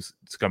Jacobs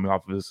is coming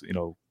off of his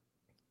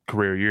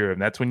career year,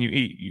 and that's when you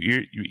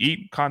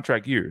eat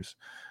contract years.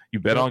 You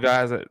bet on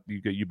guys that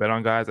you bet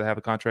on guys that have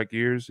the contract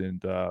years,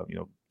 and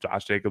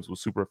Josh Jacobs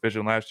was super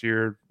efficient last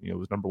year.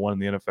 Was number one in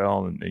the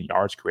NFL in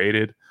yards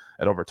created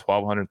at over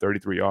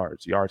 1,233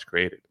 yards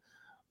created.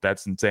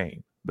 That's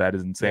insane. That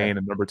is insane. Yeah.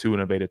 And number two in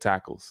evaded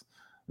tackles.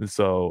 And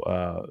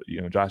so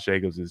Josh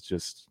Jacobs is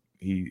just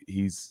he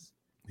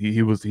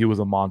was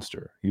a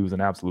monster. He was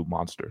an absolute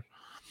monster.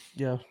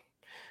 Yeah.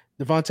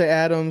 Devontae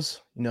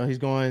Adams, he's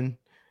going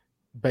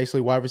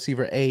basically wide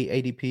receiver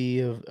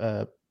ADP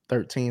of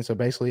 13. So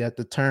basically at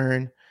the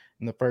turn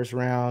in the first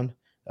round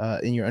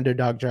in your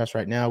underdog drafts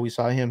right now, we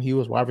saw him. He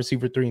was wide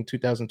receiver 3 in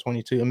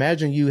 2022.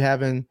 Imagine you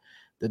having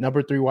the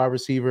number 3 wide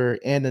receiver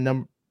and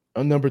the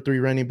number 3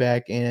 running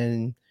back,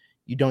 and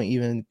you don't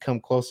even come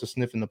close to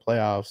sniffing the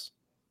playoffs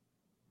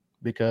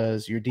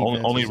because your defense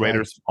only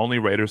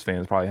Raiders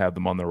fans probably have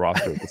them on their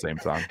roster at the same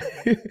time.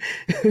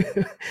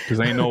 Because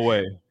ain't no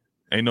way.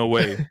 Ain't no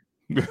way,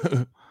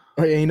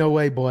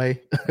 boy.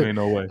 Ain't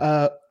no way.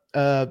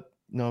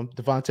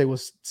 Devontae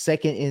was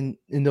second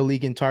in the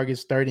league in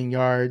targets, third in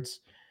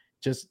yards.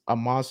 Just a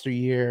monster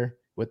year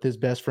with his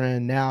best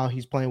friend. Now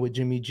he's playing with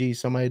Jimmy G,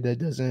 somebody that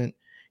doesn't,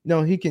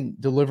 he can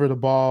deliver the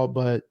ball,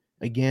 but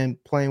again,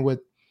 playing with,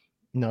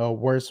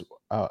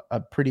 a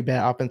pretty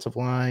bad offensive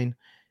line,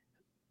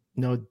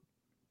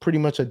 pretty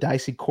much a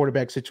dicey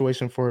quarterback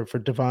situation for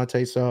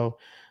Devontae. So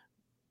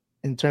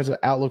in terms of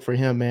outlook for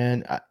him,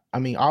 man, I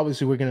mean,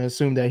 obviously we're going to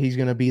assume that he's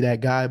going to be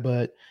that guy,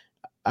 but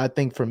I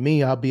think for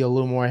me, I'll be a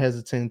little more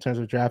hesitant in terms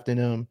of drafting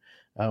him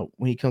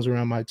when he comes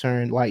around my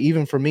turn. Like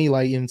even for me,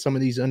 like in some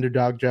of these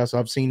underdog drafts,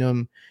 I've seen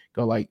him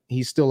go like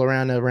he's still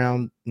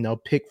around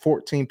pick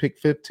 14, pick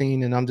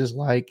 15, and I'm just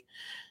like,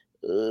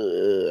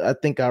 I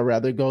think I'd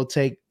rather go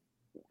take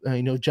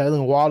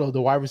Jalen Waddle,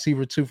 the wide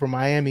receiver 2 from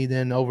Miami,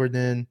 than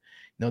the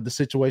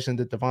situation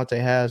that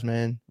Devontae has,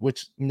 man.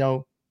 Which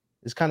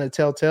is kind of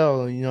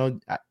telltale.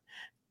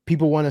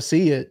 People want to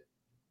see it.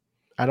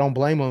 I don't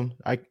blame them.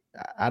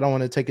 I don't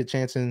want to take a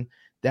chance in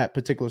that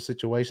particular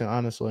situation,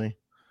 honestly.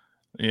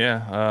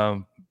 Yeah,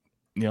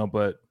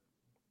 but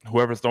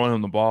whoever's throwing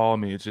him the ball, I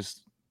mean, it's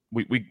just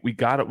we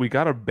got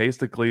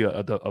basically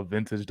a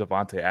vintage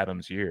Devontae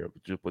Adams year,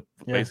 just with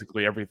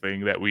basically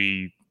everything that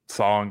we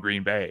saw in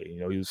Green Bay.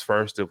 You know, he was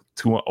first at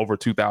over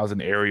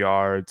 2,000 air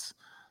yards,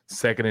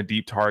 second in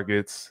deep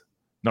targets,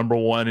 number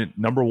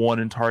one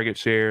in target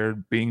share.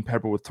 Being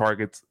peppered with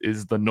targets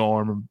is the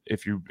norm.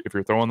 If you're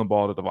throwing the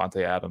ball to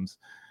Davante Adams,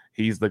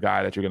 he's the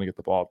guy that you're going to get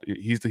the ball.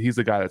 He's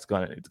the guy that's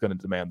going to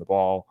demand the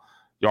ball.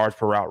 Yards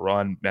per route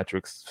run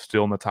metrics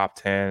still in the top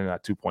 10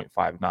 at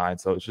 2.59.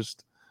 So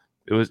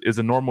it's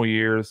a normal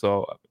year.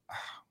 So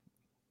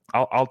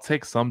I'll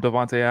take some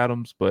Davante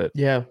Adams, but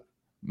yeah.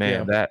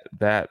 Man,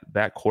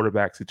 that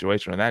quarterback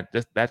situation and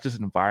that just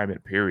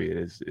environment period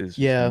is just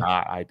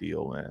not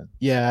ideal, man.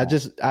 Yeah,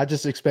 I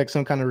just expect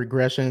some kind of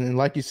regression. And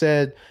like you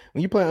said,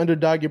 when you play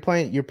underdog,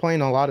 you're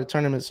playing a lot of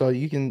tournaments, so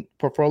you can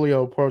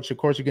portfolio approach. Of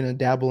course, you're going to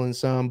dabble in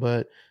some,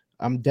 but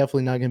I'm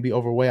definitely not going to be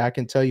overweight. I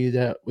can tell you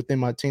that within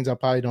my teams, I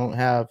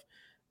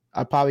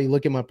probably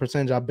look at my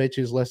percentage. I bet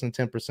you it's less than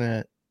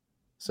 10%.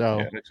 So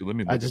yeah, actually, let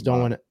me I just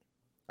don't want to.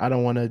 I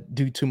don't want to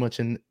do too much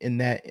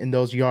in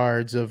those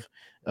yards of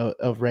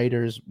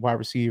Raiders wide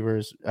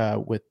receivers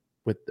with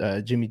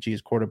Jimmy G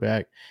as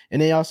quarterback.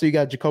 And then also you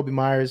got Jacoby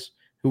Myers,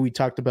 who we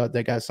talked about,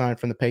 that got signed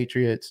from the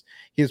Patriots.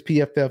 His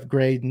PFF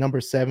grade number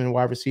 7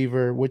 wide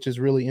receiver, which is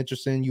really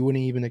interesting. You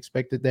wouldn't even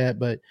expected that,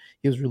 but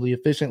he was really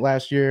efficient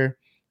last year.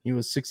 He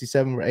was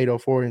 67 for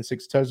 804 and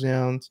 6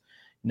 touchdowns.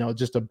 You know,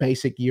 just a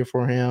basic year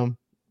for him.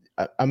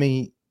 I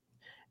mean,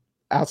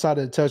 outside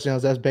of the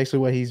touchdowns, that's basically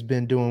what he's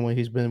been doing when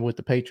he's been with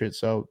the Patriots.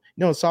 So,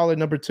 you know, a solid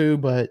number 2,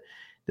 but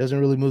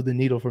doesn't really move the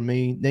needle for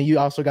me. Then you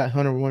also got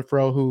Hunter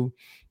Renfrow, who,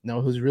 you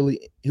know,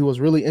 he was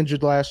really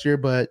injured last year,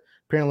 but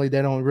apparently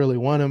they don't really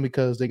want him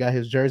because they got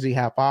his jersey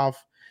half off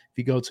if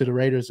you go to the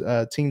Raiders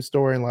team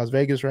store in Las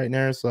Vegas right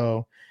now.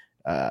 So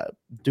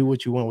do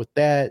what you want with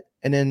that.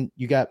 And then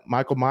you got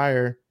Michael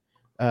Mayer,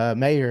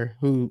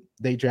 who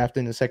they drafted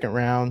in the second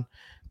round,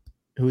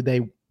 who they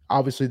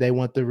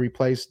want to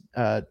replace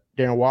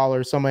Darren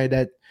Waller, somebody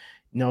that,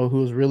 you know, who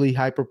was really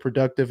hyper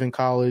productive in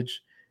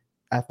college.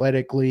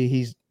 Athletically,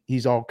 he's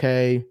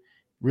okay,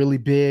 really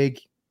big,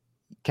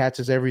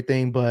 catches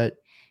everything, but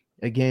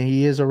again,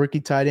 he is a rookie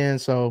tight end,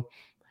 so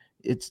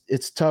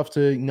it's tough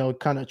to, you know,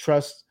 kind of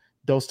trust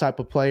those type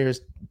of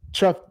players.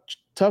 Tough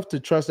to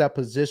trust that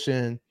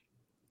position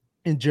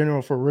in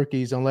general for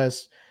rookies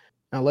unless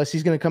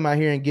he's going to come out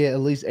here and get at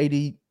least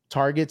 80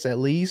 targets at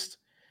least.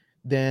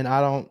 Then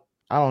I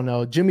don't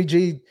know. Jimmy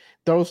G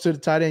throws to the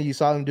tight end. You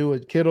saw him do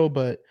with Kittle,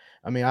 but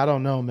I mean, I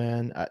don't know,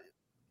 man.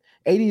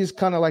 80 is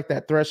kind of like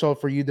that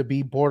threshold for you to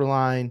be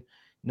borderline,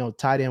 you know,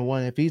 tight end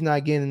 1. If he's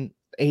not getting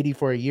 80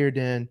 for a year,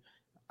 then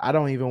I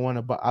don't even want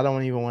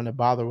to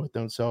bother with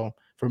them. So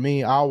for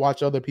me, I'll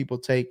watch other people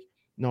take,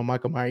 you know,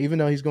 Michael Mayer, even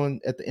though he's going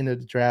at the end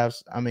of the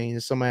drafts. I mean,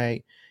 it's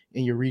somebody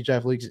in your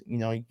redraft leagues, you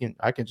know,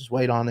 I can just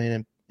wait on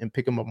it and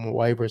pick him up on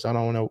waivers. I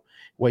don't want to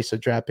waste a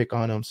draft pick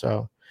on him.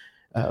 So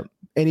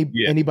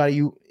anybody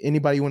you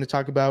want to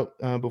talk about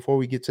before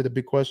we get to the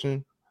big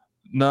question?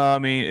 No, I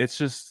mean, it's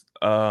just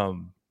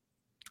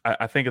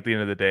I think at the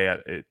end of the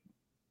day,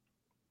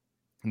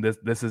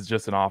 this is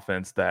just an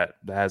offense that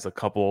has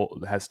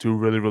has 2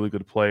 really, really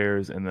good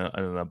players and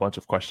a bunch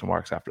of question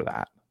marks after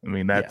that. I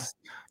mean, that's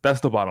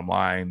the bottom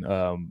line.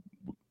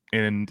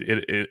 And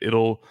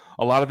it'll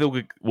a lot of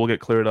it will get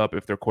cleared up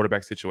if their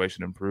quarterback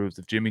situation improves.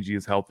 If Jimmy G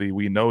is healthy,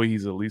 we know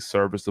he's at least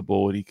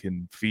serviceable and he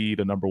can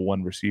feed a number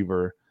 1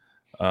 receiver.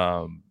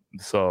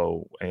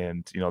 So,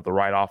 and you know, the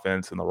right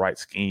offense and the right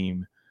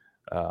scheme.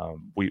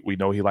 We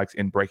know he likes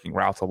in breaking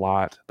routes a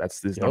lot.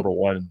 That's his number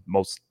 1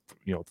 most,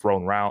 you know,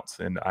 thrown routes.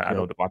 And I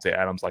know Davante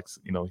Adams likes,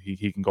 you know,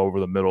 he can go over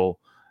the middle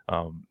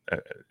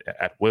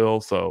at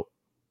will. So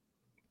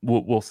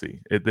we'll see.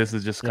 This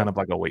is just kind of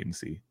like a wait and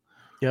see.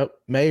 Yep.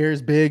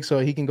 Mayer's big, so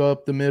he can go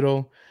up the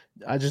middle.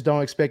 I just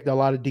don't expect a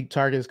lot of deep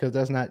targets because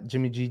that's not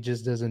Jimmy G.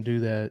 Just doesn't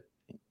do that.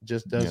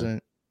 Just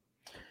doesn't.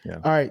 Yeah.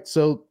 All right.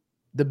 So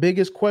the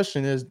biggest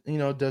question is, you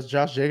know, does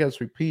Josh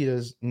Jacobs repeat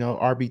as, you know,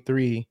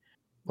 RB3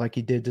 like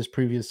he did this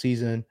previous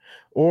season,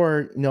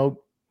 or, you know,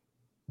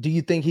 do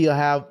you think he'll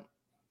have,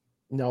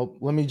 you know,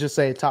 let me just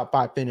say a top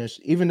 5 finish?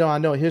 Even though I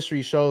know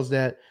history shows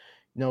that,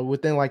 you know,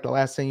 within like the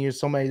last 10 years,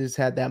 somebody that's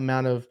had that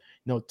amount of,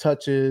 you know,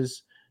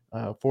 touches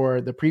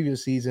for the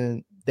previous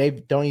season, they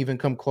don't even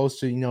come close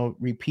to, you know,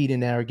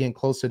 repeating that or getting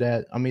close to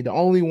that. I mean, the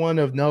only one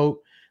of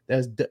note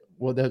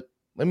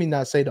let me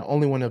not say the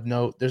only one of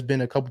note. There's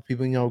been a couple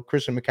people, you know,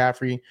 Christian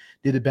McCaffrey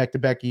did it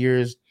back-to-back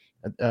years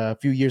a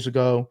few years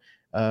ago.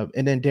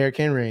 And then Derrick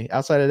Henry.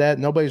 Outside of that,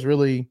 nobody's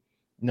really,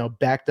 you know,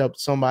 backed up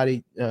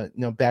somebody,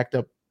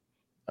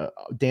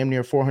 damn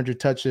near 400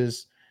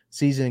 touches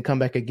season and come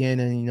back again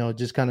and, you know,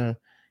 just kind of,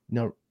 you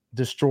know,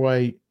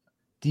 destroy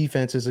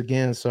defenses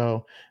again.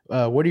 So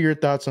what are your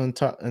thoughts in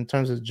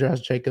terms of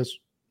Josh Jacobs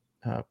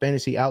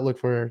fantasy outlook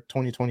for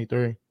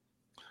 2023?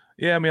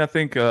 Yeah, I mean, I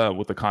think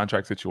with the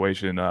contract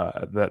situation,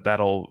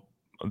 that'll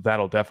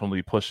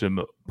definitely push him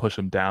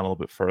down a little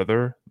bit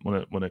further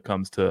when it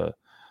comes to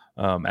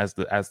as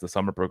the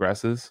summer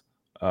progresses.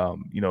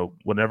 You know,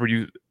 whenever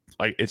you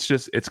like,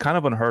 it's kind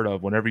of unheard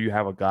of whenever you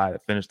have a guy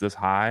that finished this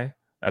high,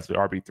 that's the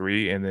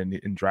RB3, and then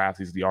in drafts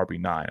he's the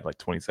RB9, like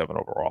 27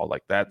 overall.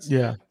 Like that's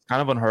kind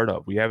kind of unheard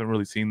of. We haven't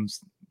really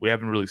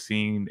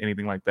seen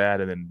anything like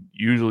that. And then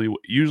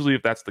usually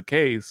if that's the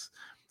case,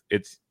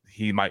 it's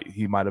he might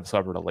have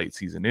suffered a late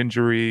season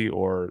injury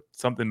or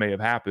something may have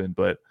happened.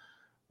 But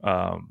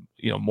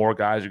more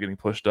guys are getting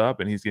pushed up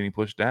and he's getting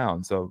pushed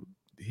down. So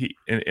he,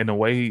 in a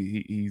way,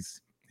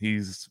 he's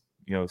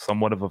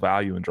somewhat of a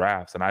value in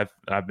drafts. And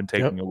I've been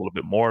taking a little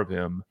bit more of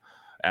him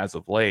as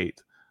of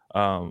late.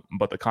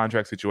 But the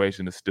contract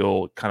situation is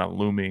still kind of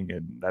looming,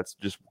 and that's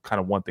just kind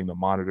of one thing to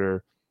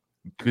monitor,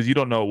 because you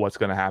don't know what's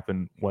going to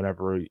happen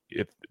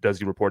does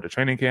he report to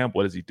training camp?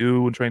 What does he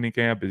do in training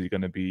camp? Is he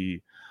going to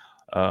be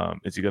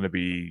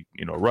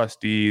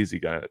rusty? Is he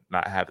going to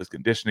not have his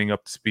conditioning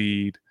up to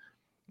speed?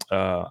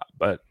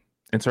 But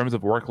in terms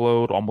of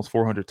workload, almost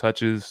 400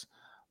 touches,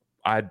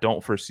 I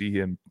don't foresee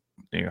him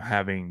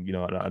having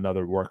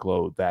another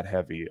workload that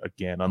heavy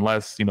again,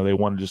 unless they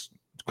want to just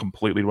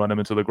completely run him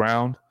into the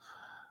ground.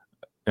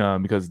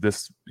 Because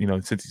this,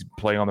 since he's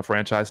playing on the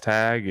franchise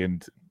tag,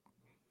 and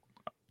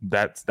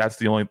that's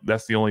the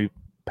only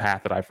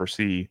path that I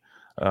foresee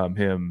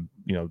him,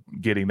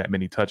 getting that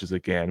many touches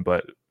again.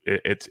 But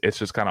it's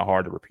just kind of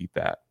hard to repeat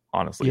that.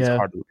 Honestly, it's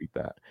hard to repeat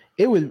that.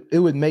 It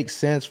would make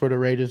sense for the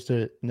Raiders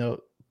to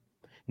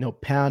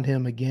pound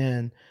him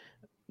again.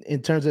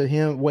 In terms of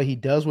him, what he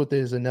does with it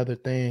is another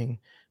thing.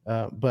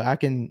 But I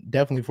can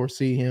definitely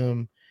foresee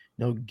him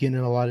getting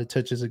a lot of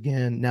touches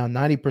again. Now,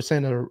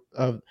 90%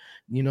 of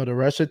the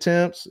rush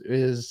attempts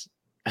is,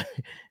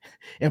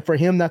 and for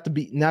him not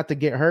to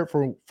get hurt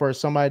for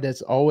somebody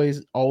that's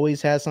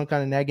always has some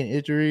kind of nagging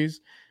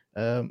injuries,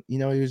 it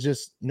was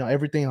just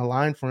everything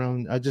aligned for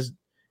him. I just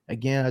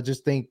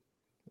think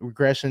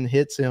regression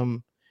hits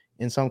him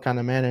in some kind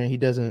of manner, and he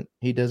doesn't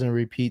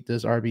repeat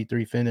this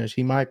RB3 finish.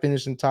 He might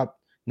finish in top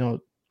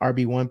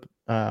RB1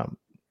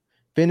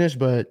 finish,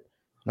 but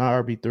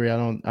not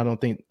RB3.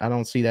 I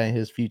don't see that in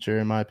his future,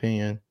 in my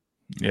opinion.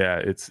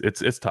 Yeah, it's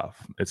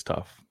tough. It's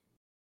tough.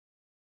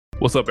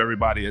 What's up,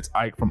 everybody? It's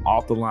Ike from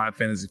Off the Line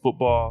Fantasy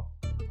Football.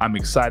 I'm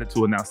excited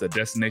to announce that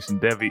Destination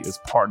Devy is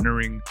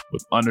partnering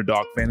with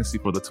Underdog Fantasy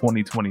for the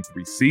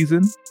 2023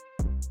 season.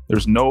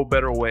 There's no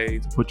better way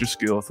to put your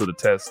skills to the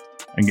test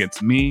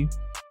against me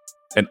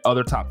and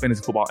other top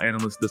fantasy football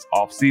analysts this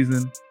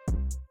offseason.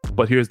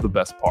 But here's the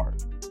best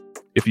part.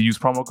 If you use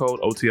promo code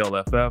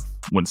OTLFF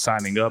when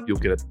signing up, you'll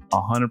get a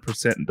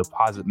 100%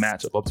 deposit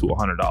match of up to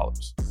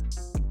 $100.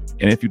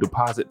 And if you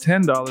deposit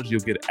 $10,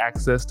 you'll get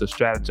access to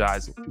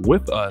strategize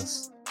with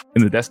us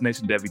in the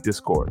Destination Devy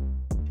Discord.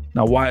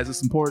 Now, why is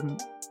this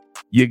important?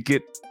 You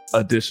get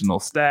additional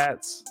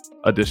stats,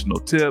 additional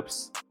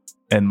tips,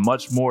 and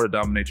much more to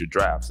dominate your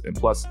drafts. And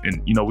plus,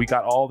 we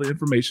got all the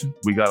information.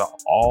 We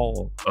got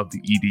all of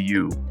the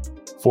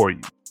EDU for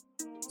you.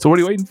 So what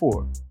are you waiting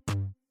for?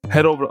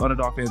 Head over to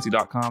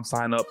UnderdogFantasy.com,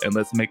 sign up, and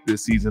let's make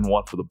this season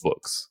one for the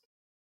books.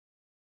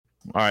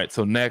 All right,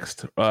 so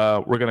next,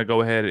 we're going to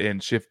go ahead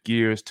and shift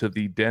gears to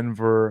the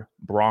Denver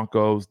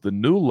Broncos, the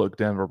new look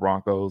Denver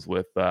Broncos,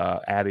 with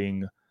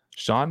adding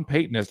Sean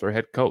Payton as their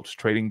head coach,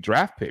 trading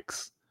draft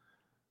picks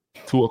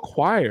to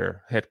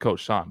acquire head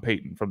coach Sean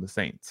Payton from the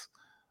Saints.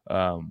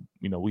 I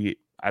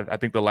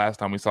think the last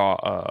time we saw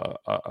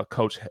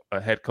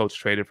a head coach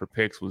traded for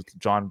picks was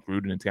John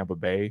Gruden in Tampa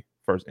Bay,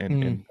 first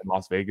in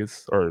Las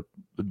Vegas, or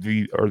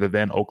the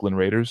then Oakland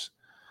Raiders.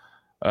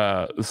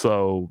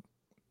 So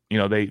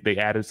they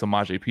added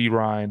Samaje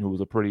Perine, who was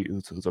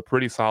a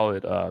pretty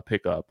solid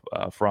pickup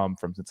from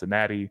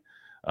Cincinnati,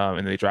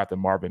 and they drafted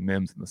Marvin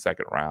Mims in the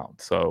second round.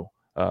 So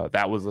I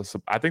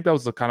think that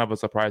was a kind of a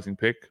surprising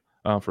pick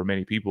for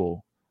many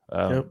people.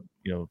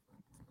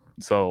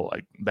 So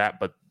like that,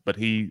 but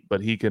he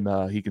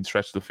can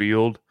stretch the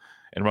field,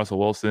 and Russell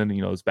Wilson,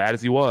 as bad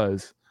as he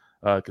was,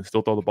 can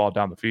still throw the ball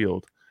down the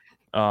field.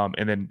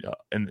 And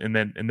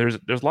then there's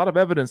a lot of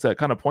evidence that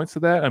kind of points to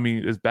that. I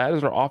mean, as bad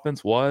as our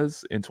offense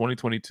was in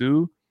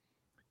 2022,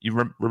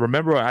 you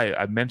remember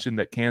I mentioned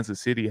that Kansas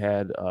City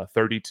had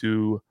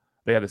 32.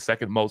 They had the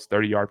second most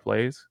 30-yard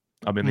plays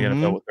in the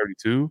NFL with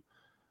 32.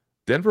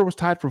 Denver was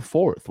tied for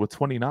fourth with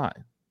 29.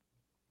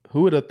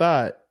 Who would have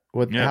thought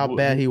how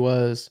bad he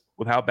was?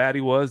 With how bad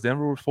he was,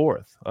 Denver was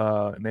fourth,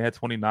 and they had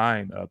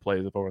 29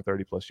 plays of over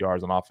 30 plus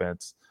yards on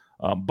offense.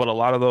 But a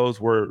lot of those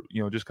were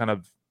just kind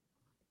of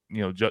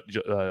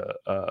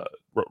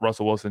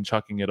Russell Wilson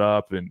chucking it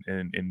up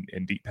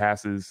in deep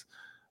passes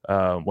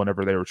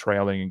whenever they were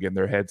trailing and getting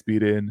their heads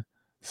beat in.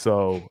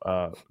 So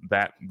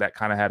that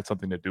kind of had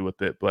something to do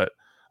with it. But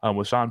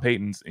with Sean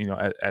Payton's,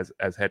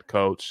 as head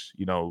coach,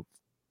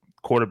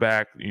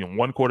 quarterback,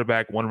 one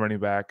quarterback, one running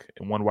back,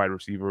 and one wide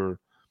receiver,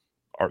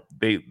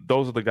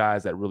 those are the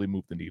guys that really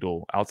move the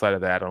needle. Outside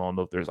of that, I don't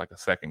know if there's like a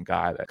second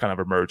guy that kind of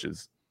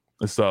emerges.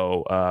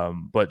 So,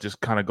 but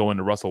just kind of going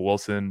to Russell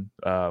Wilson,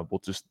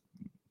 we'll just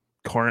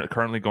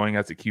currently going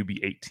as a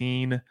QB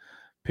 18,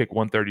 pick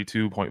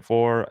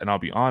 132.4. And I'll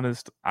be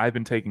honest, I've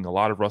been taking a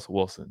lot of Russell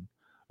Wilson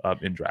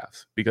in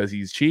drafts because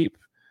he's cheap,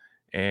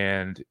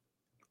 and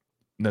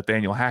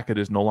Nathaniel Hackett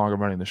is no longer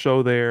running the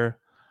show there.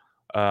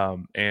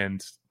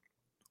 And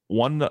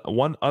one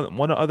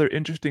other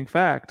interesting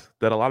fact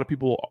that a lot of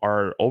people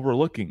are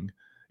overlooking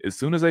as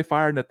soon as they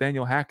fired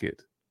Nathaniel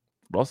Hackett,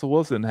 Russell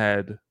Wilson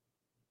had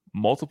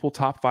multiple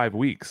top 5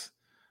 weeks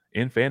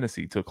in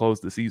fantasy to close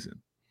the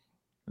season.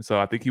 And so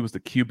I think he was the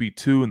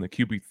QB2 and the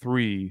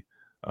QB3,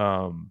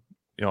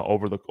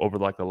 over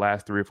like the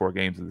last 3 or 4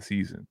 games of the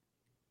season.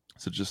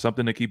 So just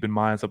something to keep in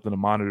mind, something to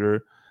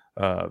monitor.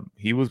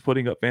 He was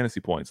putting up fantasy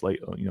points late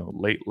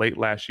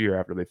last year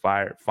after they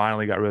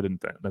finally got rid of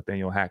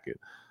Nathaniel Hackett.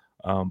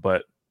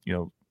 But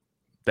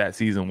that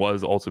season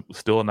was also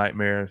still a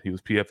nightmare. He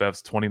was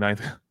PFF's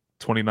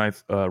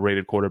 29th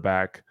rated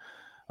quarterback,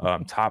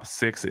 top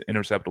 6 in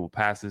interceptable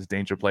passes,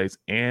 danger plays,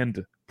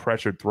 and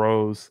pressured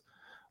throws.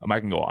 I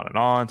can go on and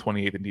on.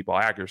 28th in deep ball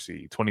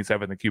accuracy,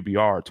 27th in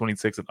QBR,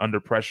 26th in under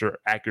pressure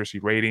accuracy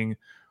rating,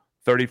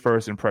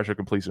 31st in pressure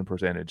completion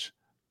percentage.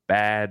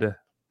 Bad.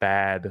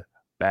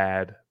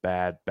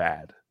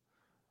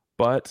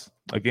 But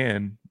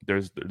again,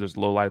 there's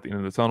low light at the end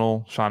of the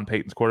tunnel. Sean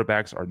Payton's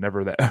quarterbacks are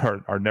never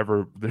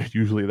they're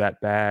usually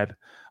that bad.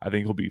 I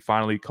think he'll be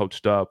finally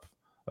coached up,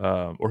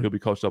 or he'll be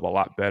coached up a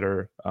lot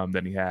better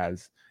than he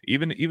has.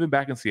 Even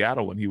back in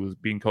Seattle when he was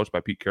being coached by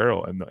Pete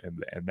Carroll and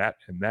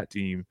that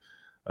team.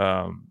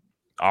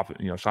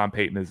 Sean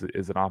Payton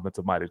is an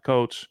offensive minded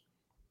coach,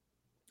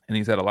 and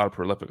he's had a lot of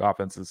prolific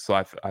offenses. So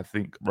I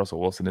think Russell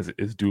Wilson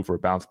is due for a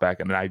bounce back,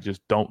 and I just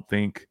don't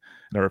think,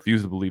 and I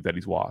refuse to believe that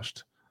he's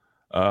washed.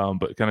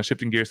 But kind of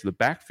shifting gears to the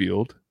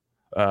backfield.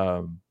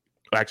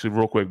 Actually,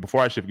 real quick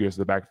before I shift gears to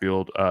the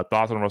backfield,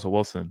 thoughts on Russell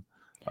Wilson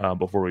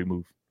before we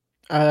move.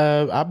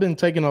 I've been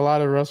taking a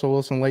lot of Russell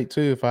Wilson late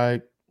too.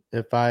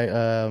 If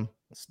I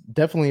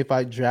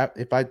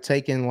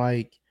take in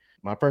like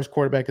my first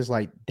quarterback is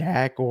like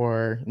Dak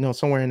or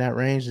somewhere in that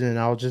range, then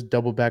I'll just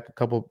double back a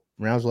couple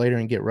rounds later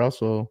and get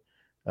Russell.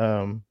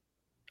 I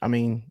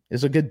mean,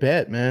 it's a good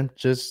bet, man.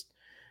 Just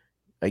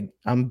like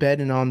I'm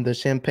betting on the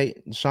Sean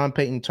Payton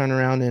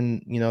turnaround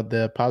and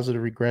the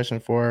positive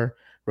regression for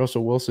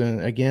Russell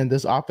Wilson. Again,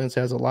 this offense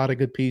has a lot of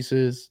good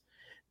pieces.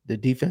 The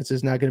defense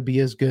is not going to be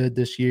as good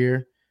this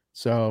year,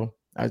 so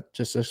I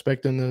just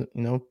expect him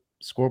to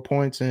score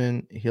points,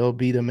 and he'll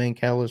be the main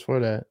catalyst for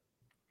that.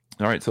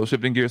 All right, so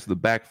shifting gears to the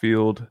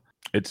backfield,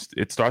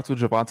 it starts with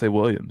Javonte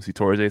Williams. He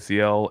tore his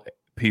ACL,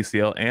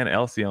 PCL, and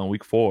LCL in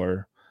week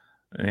 4,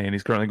 and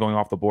he's currently going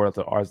off the board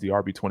as the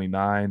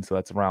RB29. So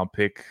that's around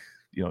pick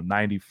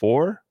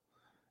 94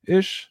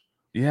 ish.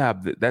 Yeah,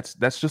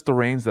 that's just the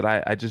range that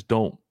I just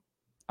don't.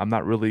 I'm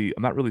not really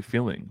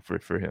feeling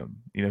for him.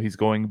 He's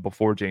going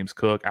before James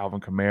Cook,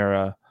 Alvin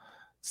Kamara,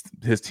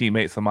 his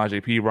teammate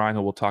Samaje Perine,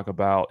 who we'll talk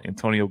about,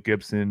 Antonio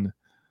Gibson,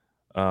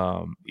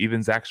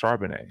 even Zach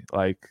Charbonnet.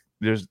 Like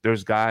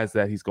there's guys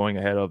that he's going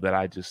ahead of that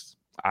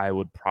I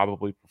would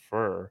probably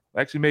prefer.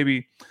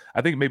 Actually,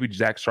 I think maybe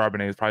Zach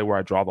Charbonnet is probably where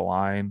I draw the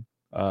line.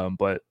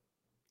 But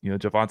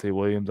Javonte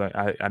Williams,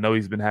 I know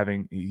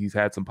he's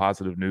had some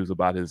positive news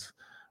about his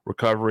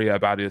recovery,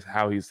 about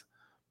how he's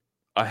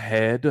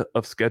ahead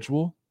of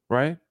schedule,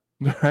 right?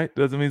 Right?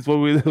 Doesn't mean it's what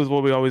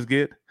we always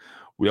get.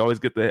 We always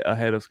get the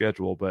ahead of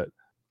schedule, but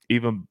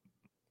even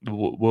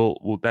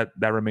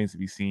that remains to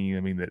be seen. I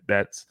mean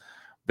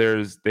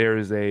there's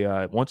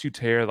a once you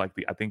tear I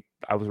think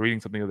I was reading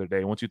something the other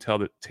day. Once you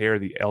tear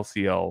the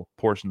LCL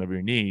portion of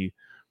your knee,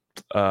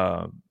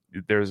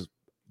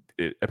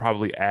 it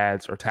probably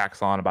adds or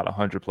tacks on about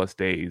 100+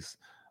 days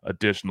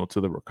additional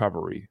to the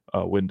recovery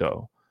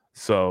window.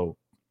 So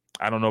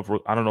I don't know if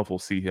we'll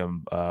see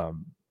him,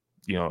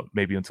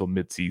 maybe until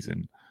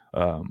midseason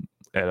at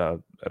a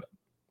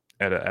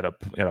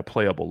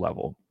playable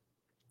level.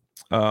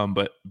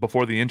 But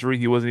before the injury,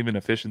 he wasn't even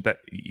efficient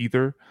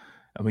either.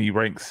 I mean, he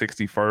ranked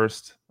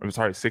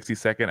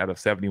 62nd out of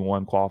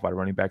 71 qualified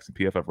running backs in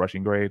PFF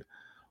rushing grade.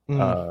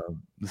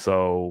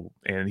 So,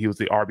 and he was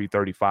the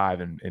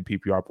RB35 in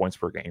PPR points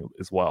per game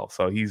as well.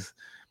 So he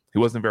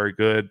wasn't very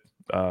good.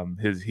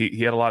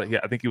 He had a lot of,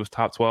 I think he was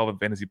top 12 in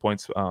fantasy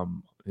points.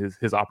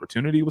 His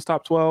opportunity was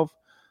top 12,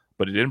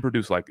 but it didn't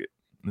produce like it.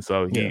 And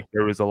so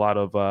there was a lot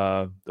of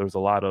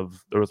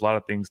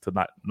things to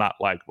not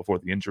like before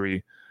the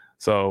injury.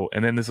 So,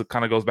 and then this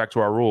kind of goes back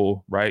to our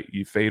rule, right?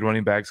 You fade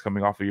running backs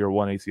coming off of year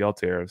 1 ACL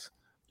tears.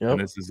 Yep.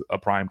 And this is a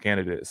prime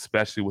candidate,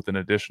 especially with an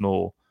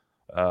additional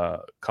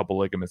couple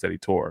ligaments that he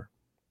tore.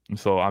 And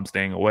so I'm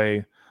staying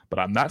away, but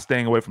I'm not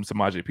staying away from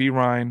Samaje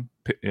Perine,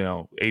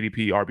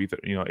 ADP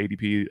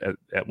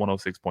at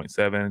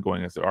 106.7,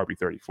 going as the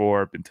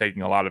RB34. Been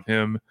taking a lot of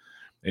him,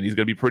 and he's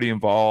going to be pretty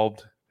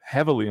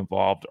heavily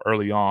involved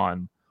early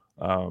on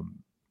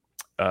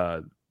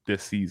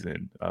this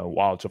season,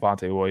 while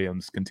Javonte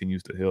Williams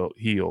continues to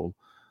heal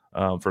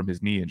from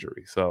his knee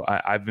injury. So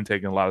I've been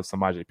taking a lot of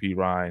Samaje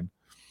Perine.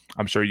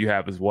 I'm sure you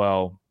have as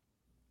well.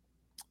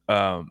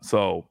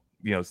 So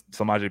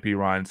Samaje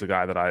Perine is a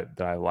guy that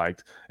I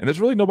liked, and there's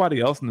really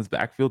nobody else in this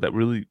backfield that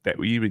really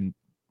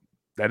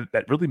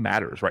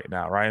matters right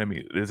now, right? I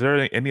mean, is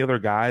there any other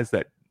guys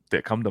that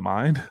come to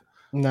mind?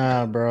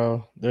 Nah,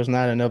 bro. There's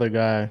not another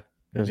guy.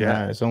 There's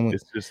not.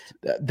 It's just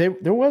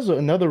there was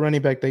another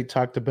running back they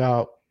talked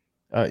about,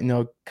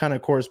 kind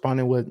of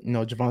corresponding with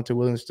Javonte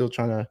Williams still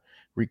trying to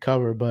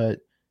recover, but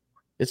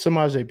It's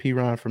Samaje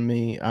Perine for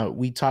me.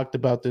 We talked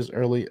about this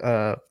early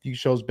a few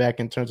shows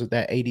back in terms of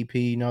that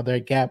ADP. You know, their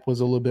gap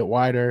was a little bit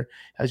wider.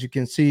 As you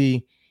can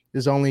see,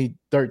 there's only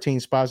 13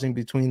 spots in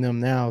between them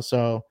now.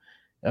 So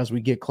as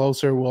we get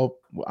closer, we'll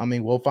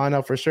find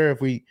out for sure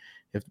if we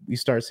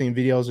start seeing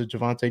videos of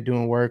Javonte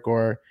doing work,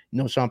 or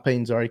Sean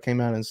Payton's already came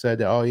out and said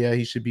that, oh yeah,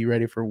 he should be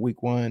ready for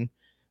week 1.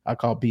 I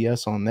call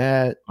BS on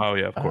that. Oh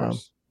yeah, of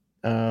course.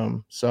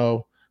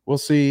 So we'll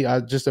see. I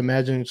just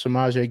imagine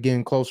Samaje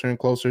getting closer and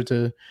closer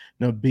to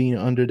being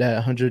under that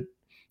 100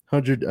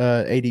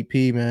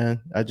 ADP,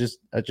 man. I just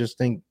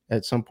think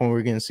at some point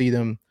we're going to see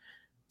them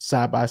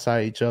side by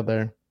side each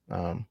other.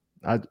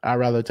 I'd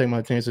rather take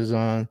my chances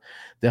on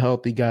the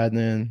healthy guy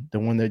than the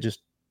one that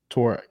just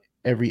tore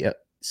every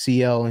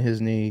CL in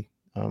his knee,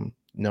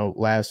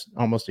 last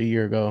almost a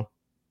year ago.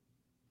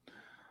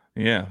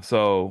 Yeah.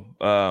 So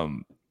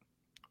the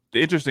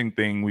interesting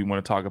thing we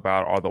want to talk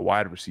about are the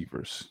wide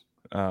receivers.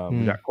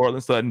 We got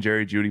Cortland Sutton,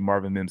 Jerry Jeudy,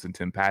 Marvin Mims, and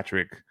Tim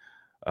Patrick.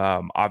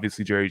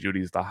 Obviously, Jerry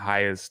Jeudy is the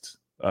highest,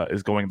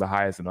 is going the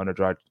highest in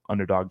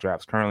underdog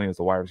drafts currently as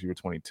the wide receiver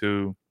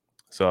 22.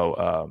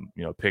 So,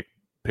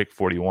 pick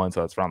 41. So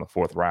that's around the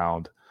 4th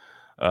round.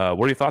 What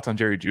are your thoughts on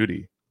Jerry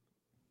Jeudy?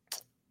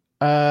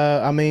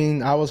 I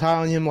mean, I was high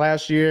on him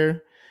last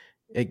year.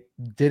 It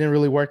didn't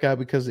really work out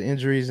because of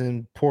injuries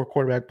and poor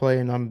quarterback play,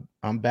 and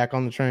I'm back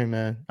on the train,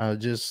 man.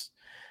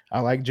 I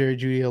like Jerry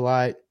Jeudy a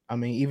lot. I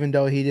mean, even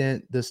though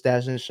the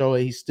stats didn't show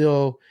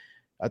it,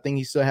 I think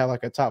he still had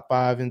like a top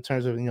 5 in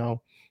terms of,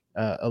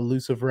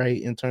 elusive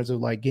rate, in terms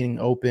of like getting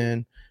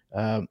open,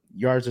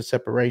 yards of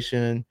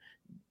separation.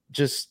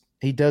 Just,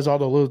 he does all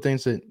the little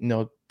things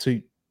that,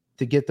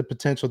 to get the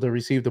potential to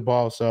receive the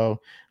ball. So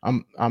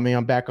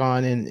I'm back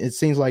on, and it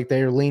seems like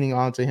they're leaning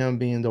on to him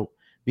being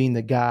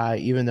the guy,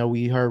 even though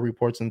we heard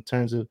reports in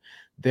terms of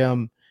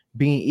them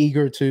being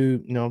eager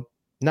to,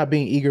 not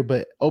being eager,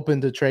 but open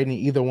to trading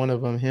either one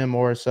of them, him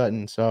or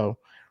Sutton. So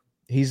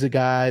he's a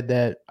guy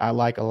that I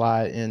like a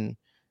lot, and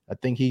I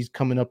think he's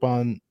coming up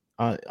on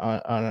what,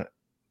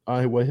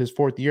 his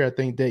 4th year. I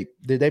think did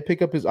they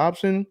pick up his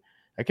option?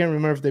 I can't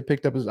remember if they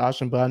picked up his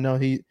option, but I know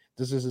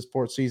this is his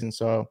 4th season.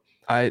 So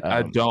I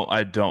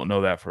don't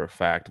know that for a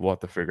fact. We'll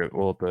have to figure.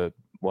 We'll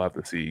have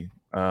to see.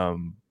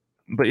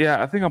 But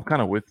yeah, I think I'm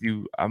kind of with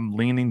you. I'm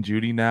leaning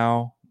Jeudy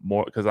now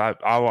more because I've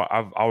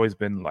always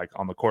been like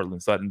on the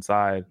Cortland Sutton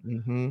side.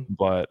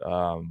 But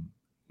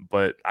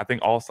I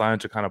think all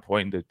signs are kind of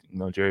pointing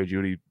to Jerry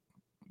Jeudy,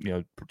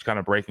 kind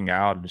of breaking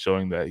out and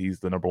showing that he's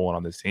the number 1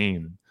 on this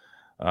team.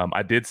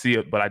 I did see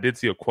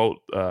a quote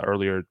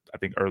earlier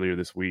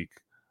this week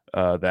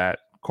that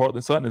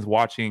Cortland Sutton is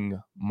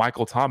watching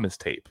Michael Thomas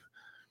tape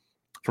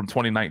from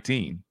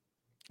 2019.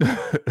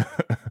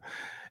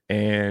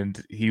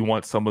 And he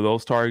wants some of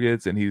those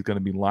targets, and he's going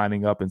to be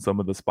lining up in some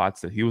of the spots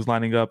that he was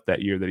lining up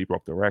that year that he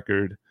broke the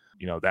record.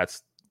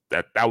 That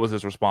was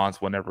his response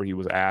whenever he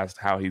was asked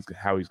how he's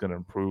going to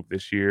improve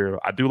this year.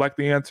 I do like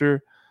the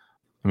answer.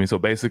 I mean, so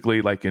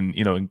basically, like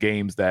in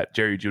games that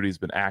Jerry Jeudy's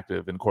been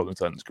active in Cortland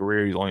Sutton's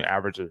career, he's only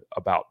averaged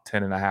about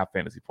 10.5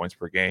 fantasy points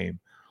per game.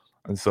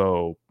 And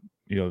so,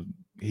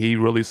 he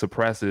really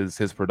suppresses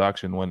his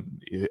production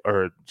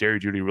or Jerry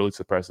Jeudy really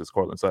suppresses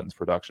Cortland Sutton's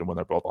production when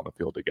they're both on the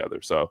field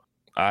together. So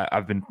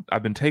I've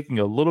been taking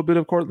a little bit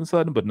of Cortland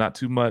Sutton, but not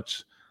too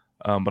much.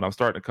 But I'm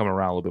starting to come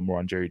around a little bit more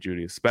on Jerry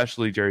Jeudy,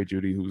 especially Jerry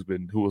Jeudy,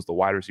 who was the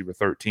wide receiver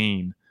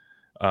 13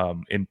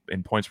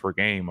 in points per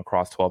game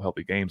across 12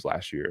 healthy games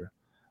last year,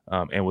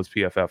 and was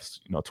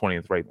PFF's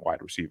 20th rated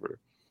wide receiver.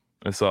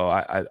 And so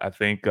I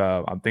think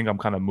I'm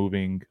kind of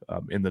moving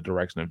in the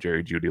direction of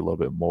Jerry Jeudy a little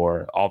bit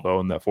more. Although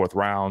in that 4th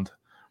round,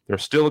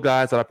 there's still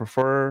guys that I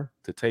prefer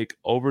to take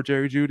over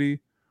Jerry Jeudy.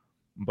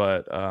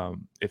 But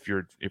if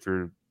you're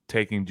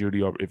taking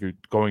Jeudy over, if you're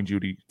going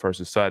Jeudy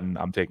versus Sutton,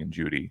 I'm taking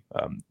Jeudy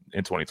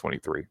in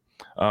 2023.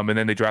 And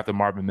then they drafted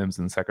Marvin Mims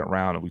in the 2nd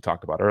round, and we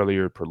talked about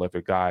earlier,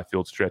 prolific guy,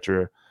 field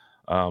stretcher.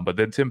 But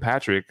then Tim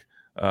Patrick,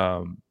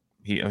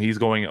 he's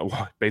going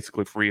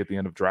basically free at the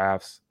end of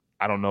drafts.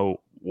 I don't know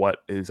what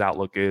his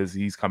outlook is.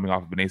 He's coming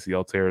off of an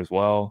ACL tear as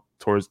well,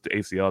 towards the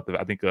ACL.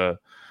 I think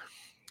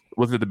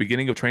was it the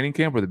beginning of training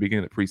camp or the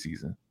beginning of the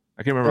preseason?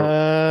 I can't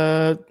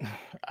remember.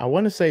 I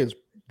want to say it's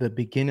the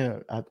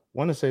beginning. I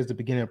want to say it's the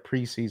beginning of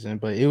preseason,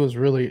 but it was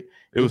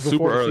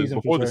super early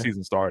before the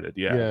season started.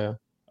 Yeah.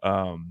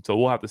 So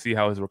we'll have to see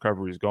how his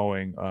recovery is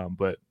going.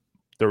 But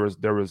there was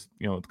there was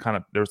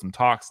some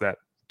talks that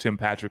Tim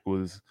Patrick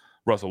was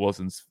Russell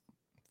Wilson's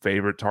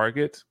favorite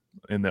target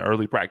in the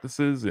early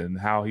practices, and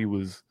how he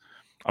was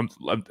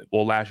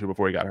last year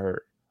before he got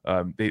hurt.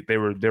 They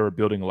were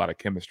building a lot of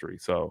chemistry,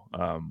 so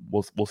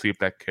we'll see if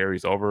that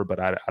carries over. But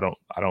I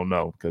don't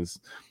know, because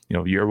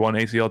year 1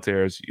 ACL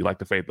tears, you like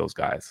to fade those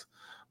guys.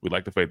 We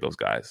like to fade those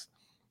guys.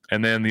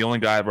 And then the only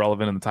guy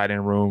relevant in the tight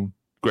end room,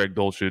 Greg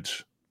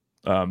Dulcich.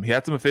 He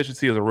had some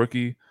efficiency as a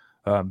rookie.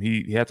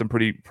 He had some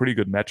pretty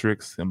good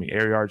metrics. I mean,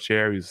 air yard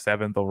share, he was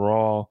 7th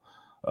overall.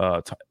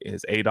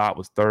 His ADOT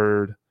was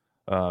 3rd.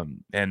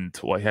 And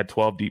he had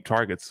 12 deep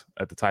targets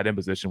at the tight end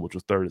position, which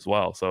was 3rd as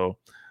well. So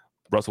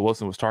Russell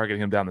Wilson was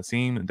targeting him down the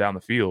seam and down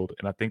the field,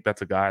 and I think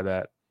that's a guy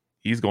that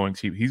he's going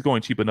cheap. He's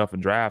going cheap enough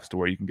in drafts to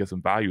where you can get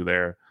some value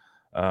there.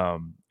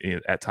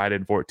 At tight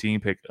end 14,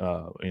 pick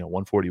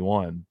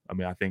 141. I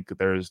mean, I think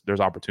there's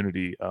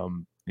opportunity to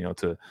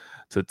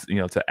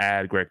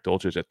add Greg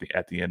Dulcich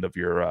at the end of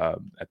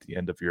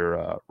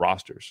your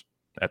rosters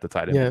at the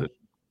tight end position.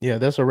 Yeah,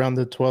 that's around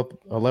the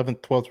 11th,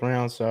 12th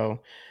round.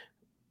 So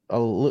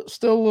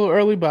still a little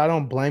early, but I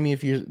don't blame you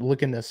if you're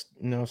looking to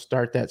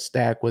start that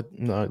stack with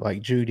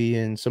like Judy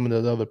and some of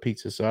those other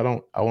pieces.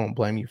 So I won't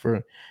blame you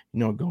for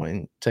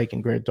going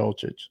taking Greg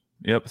Dulcich.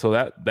 Yep. So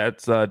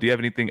that's do you have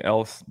anything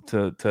else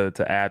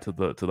to add to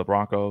the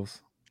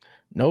Broncos?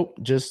 Nope.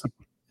 Just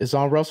it's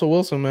on Russell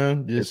Wilson,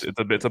 man.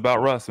 It's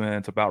about Russ, man.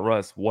 It's about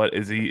Russ. What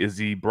is he? Is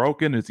he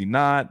broken? Is he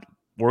not?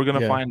 We're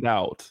gonna find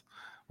out.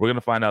 We're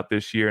gonna find out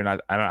this year,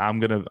 and I'm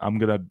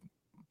gonna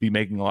be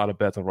making a lot of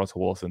bets on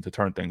Russell Wilson to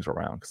turn things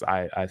around because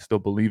I still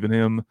believe in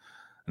him,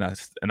 and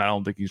I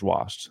don't think he's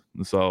washed.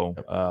 And so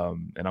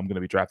and I'm gonna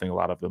be drafting a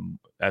lot of them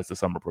as the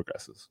summer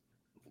progresses.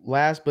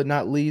 Last but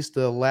not least,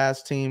 the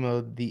last team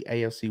of the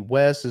AFC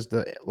West is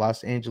the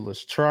Los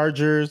Angeles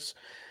Chargers.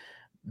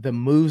 The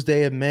moves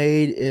they have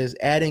made is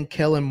adding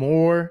Kellen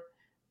Moore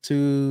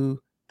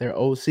to their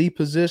OC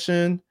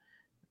position.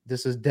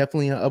 This is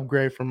definitely an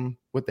upgrade from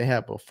what they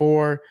had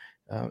before.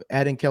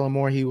 Adding Kellen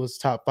Moore, he was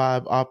top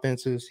 5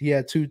 offenses. He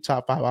had 2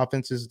 top 5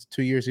 offenses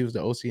 2 years. He was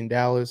the OC in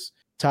Dallas.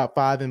 Top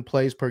 5 in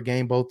plays per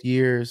game both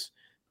years.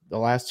 The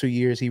last 2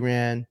 years, he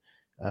ran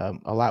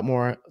a lot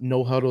more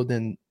no huddle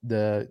than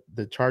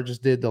the Chargers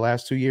did the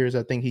last 2 years.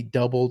 I think he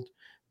doubled.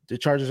 The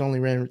Chargers only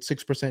ran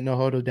 6% no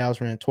huddle.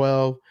 Dallas ran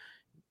 12.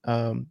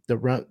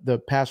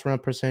 The pass run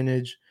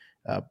percentage,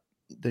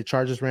 the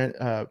Chargers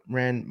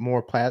ran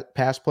more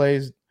pass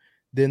plays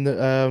than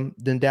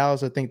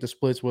Dallas. I think the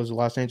splits was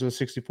Los Angeles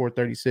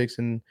 64-36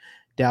 and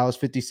Dallas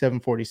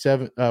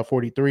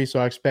 57-43. So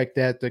I expect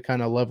that to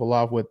kind of level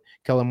off with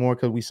Kellen Moore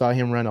because we saw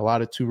him run a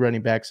lot of 2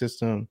 running back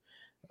system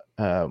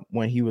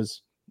when he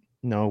was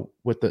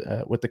with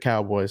the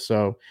Cowboys.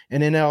 So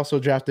and then they also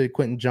drafted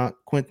Quentin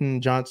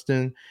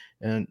Johnston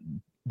and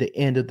the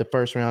end of the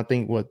first round. I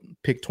think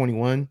pick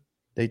 21.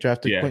 They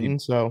drafted Quentin.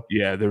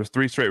 There was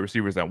 3 straight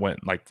receivers that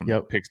went like from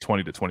picks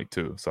 20 to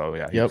 22. So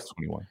he was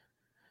 21.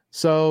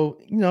 So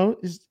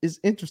it's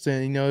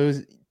interesting. It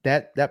was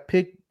that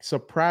pick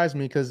surprised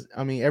me because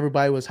I mean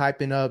everybody was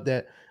hyping up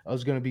that I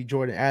was going to be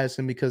Jordan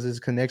Addison because of his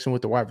connection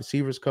with the wide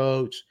receivers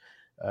coach.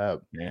 I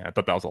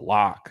thought that was a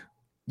lock.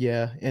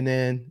 Yeah, and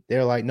then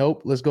they're like,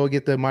 nope, let's go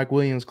get the Mike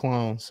Williams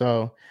clone.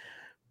 So,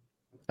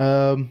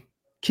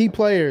 key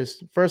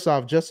players. First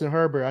off, Justin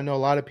Herbert. I know a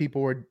lot of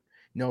people were,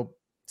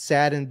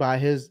 saddened by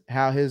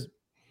how his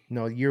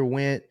year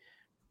went.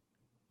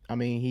 I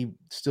mean, he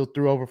still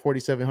threw over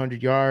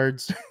 4,700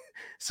 yards,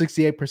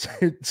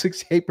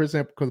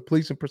 68%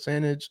 completion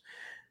percentage.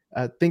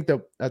 I think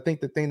the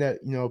thing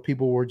that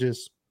people were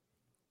just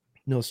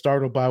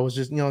startled by was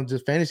just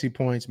fantasy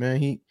points, man.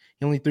 He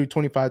only threw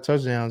 25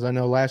 touchdowns. I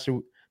know last year,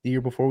 the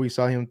year before, we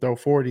saw him throw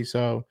 40.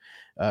 So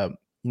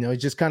it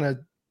just kind of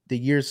the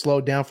year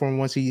slowed down for him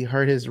once he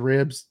hurt his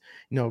ribs,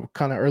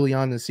 kind of early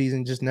on in the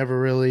season, just never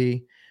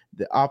really,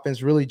 the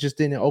offense really just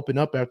didn't open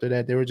up after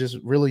that. They were just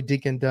really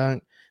dink and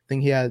dunk. I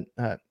think he had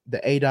the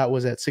ADOT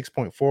was at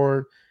 6.4.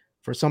 For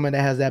someone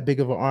that has that big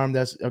of an arm,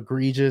 that's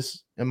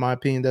egregious, in my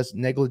opinion. That's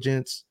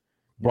negligence.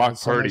 Brock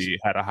Purdy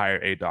had a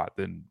higher ADOT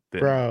than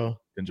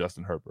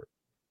Justin Herbert.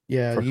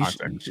 Yeah,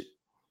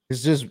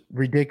 it's just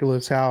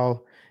ridiculous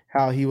how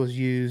he was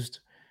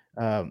used.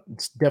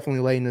 It's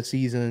definitely late in the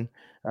season.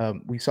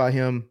 We saw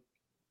him,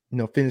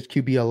 finish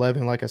QB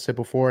 11. Like I said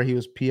before, he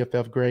was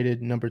PFF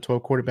graded number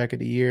 12 quarterback of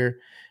the year.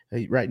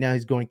 Right now,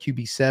 he's going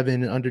QB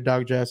 7 in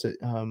underdog drafts at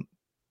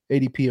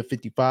ADP of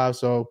 55.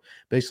 So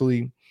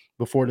basically,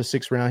 before the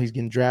 6th round, he's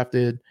getting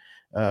drafted.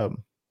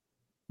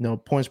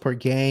 Points per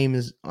game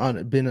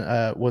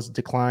was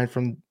declined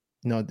from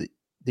the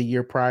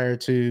year prior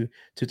to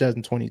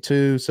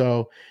 2022.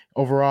 So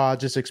overall, I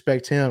just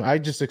expect him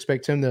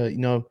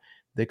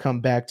to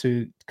come back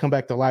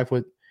to life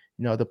with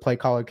the play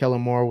caller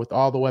Kellen Moore with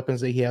all the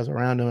weapons that he has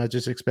around him. I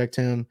just expect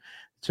him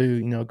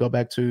to go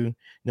back to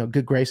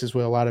good graces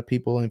with a lot of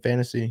people in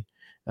fantasy.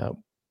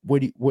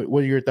 What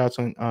are your thoughts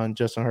on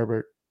Justin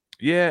Herbert?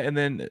 Yeah, and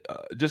then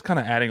just kind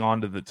of adding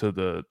on to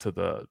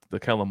the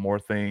Kellen Moore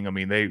thing. I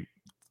mean,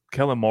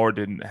 Kellen Moore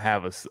didn't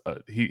have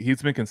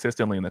he's been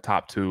consistently in the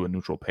top 2 in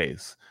neutral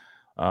pace.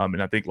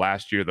 And I think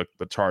last year the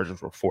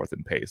Chargers were 4th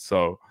in pace.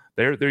 So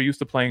they're used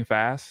to playing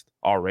fast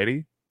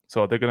already.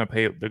 So they're going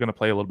to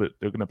play a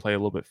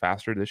little bit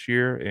faster this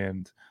year,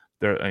 and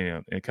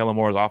and Kellen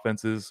Moore's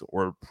offenses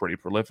were pretty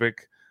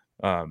prolific.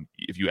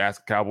 If you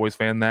ask a Cowboys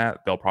fan that,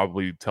 they'll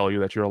probably tell you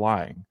that you're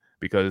lying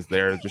because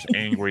they're just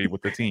angry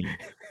with the team.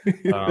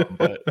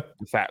 But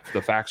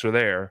the facts are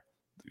there.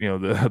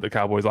 The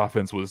Cowboys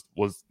offense was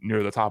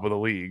near the top of the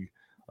league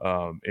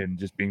in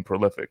just being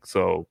prolific.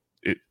 So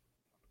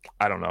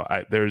I don't know.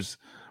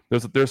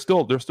 there's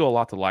still a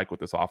lot to like with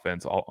this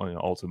offense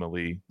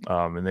ultimately.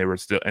 And they were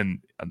still, and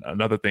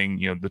another thing,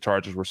 the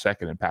Chargers were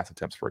second in pass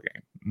attempts per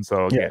game. And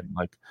so again,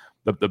 like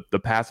the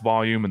pass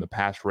volume and the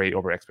pass rate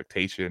over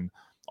expectation,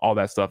 all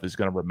that stuff is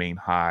going to remain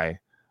high.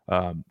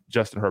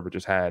 Justin Herbert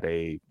just had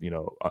a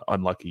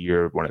unlucky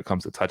year when it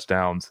comes to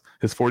touchdowns.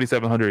 His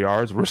 4,700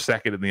 yards were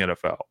second in the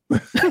NFL.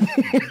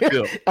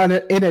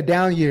 in a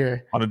down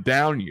year. On a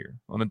down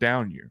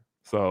year.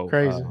 So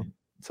crazy.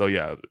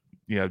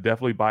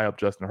 Definitely buy up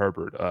Justin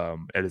Herbert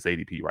at his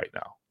ADP right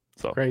now.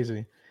 So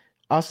crazy.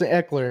 Austin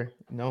Eckler,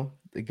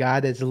 the guy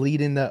that's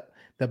leading the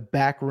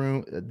back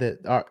room,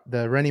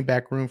 the running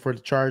back room for the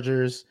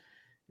Chargers.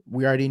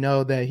 We already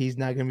know that he's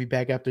not going to be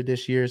back after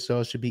this year,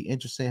 so it should be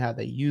interesting how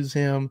they use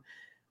him.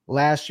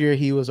 Last year,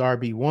 he was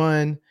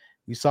RB1.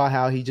 We saw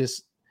how he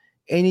just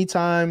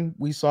anytime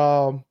we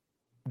saw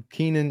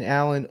Keenan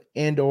Allen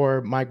and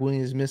or Mike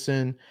Williams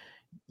missing,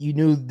 you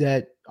knew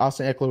that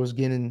Austin Eckler was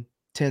getting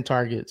 10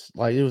 targets.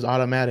 Like it was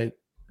automatic.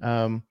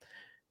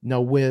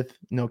 With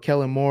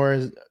Kellen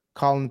Moore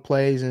calling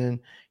plays and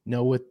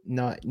with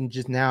not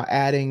just now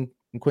adding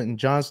Quentin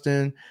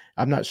Johnston.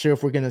 I'm not sure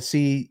if we're going to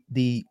see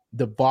the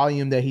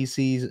volume that he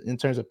sees in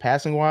terms of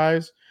passing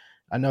wise.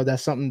 I know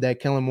that's something that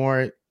Kellen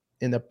Moore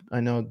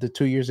the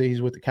 2 years that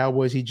he's with the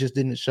Cowboys, he just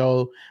didn't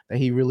show that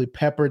he really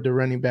peppered the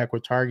running back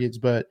with targets,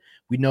 but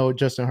we know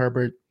Justin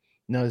Herbert,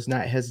 is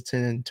not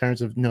hesitant in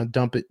terms of,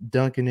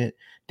 dunking it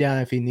down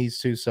if he needs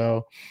to.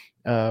 So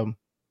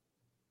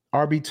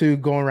RB2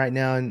 going right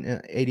now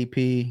in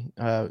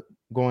ADP,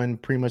 going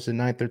pretty much the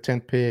 9th or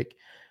 10th pick.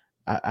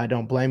 I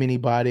don't blame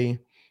anybody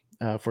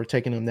for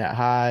taking him that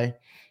high.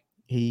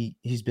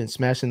 He's been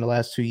smashing the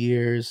last 2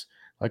 years.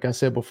 Like I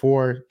said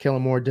before,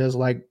 Kellen Moore does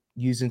like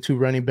using 2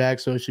 running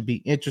backs, so it should be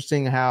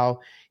interesting how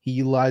he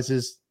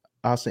utilizes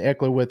Austin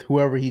Eckler with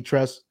whoever he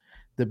trusts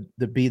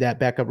to be that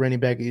backup running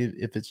back,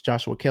 if it's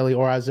Joshua Kelly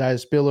or Isaiah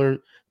Spiller,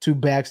 2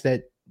 backs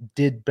that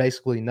did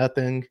basically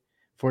nothing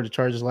for the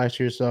Chargers last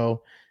year.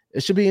 So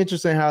it should be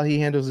interesting how he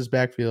handles his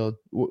backfield.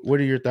 What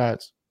are your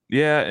thoughts?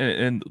 Yeah,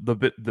 and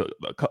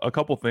a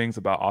couple things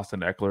about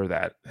Austin Eckler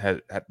that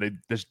they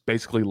just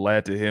basically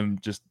led to him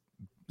just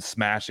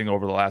smashing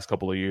over the last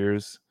couple of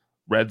years.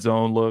 Red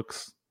zone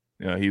looks,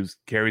 he was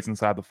carries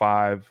inside the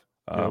 5.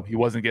 He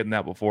wasn't getting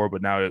that before,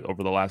 but now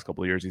over the last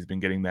couple of years, he's been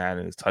getting that,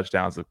 and his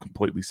touchdowns have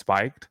completely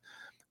spiked.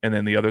 And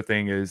then the other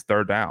thing is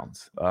third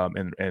downs,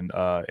 and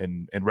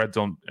red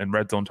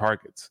zone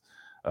targets.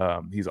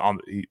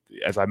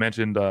 As I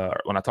mentioned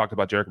when I talked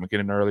about Jerick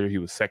McKinnon earlier, he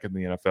was second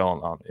in the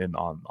NFL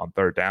on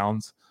third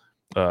downs.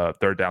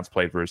 Third downs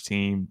played for his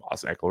team.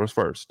 Austin Eckler was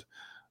first.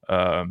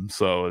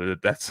 So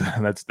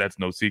that's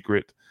no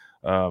secret.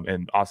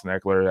 And Austin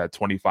Eckler had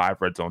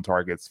 25 red zone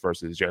targets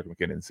versus Jerick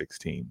McKinnon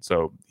 16.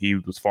 So he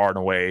was far and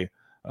away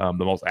the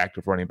most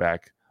active running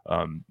back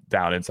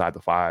down inside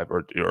the 5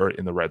 or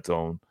in the red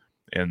zone.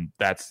 And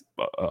that's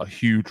a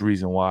huge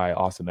reason why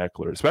Austin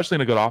Eckler, especially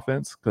in a good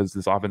offense, because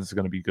this offense is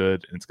going to be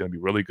good and it's going to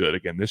be really good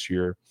again this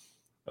year.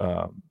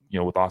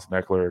 With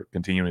Austin Eckler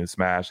continuing to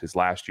smash his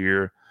last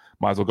year,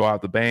 might as well go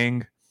out the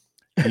bang.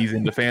 He's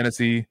into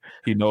fantasy.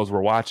 He knows we're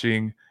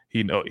watching.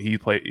 He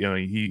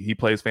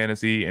plays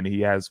fantasy, and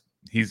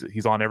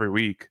he's on every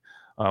week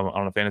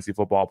on a fantasy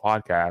football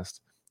podcast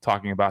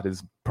talking about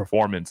his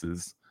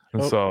performances.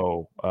 And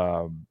so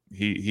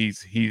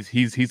he's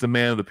a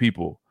man of the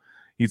people.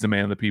 He's a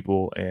man of the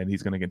people, and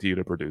he's going to continue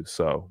to produce.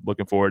 So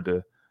looking forward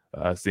to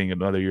seeing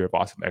another year of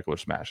Austin Eckler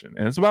smashing.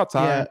 And it's about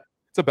time. Yeah.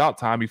 It's about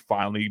time he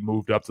finally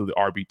moved up to the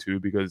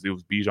RB2 because it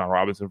was Bijan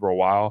Robinson for a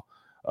while.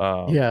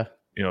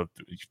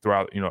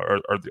 Throughout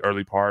the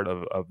early part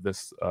of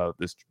this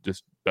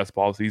best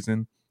ball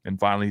season, and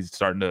finally he's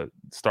starting to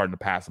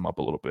pass him up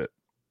a little bit.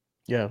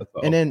 Yeah,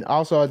 and then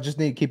also I just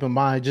need to keep in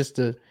mind, just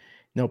to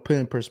put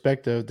in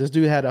perspective, this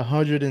dude had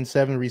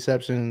 107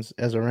 receptions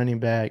as a running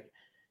back.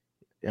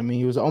 I mean,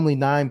 he was only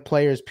 9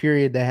 players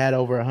period that had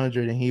over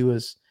 100, and he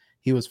was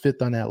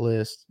 5th on that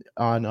list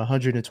on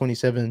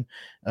 127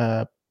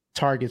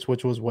 targets,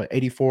 which was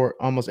 84,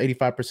 almost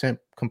 85%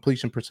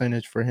 completion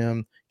percentage for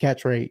him,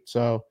 catch rate.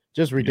 So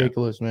just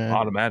ridiculous, man.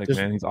 Automatic,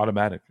 man. He's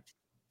automatic.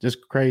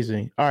 Just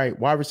crazy. All right,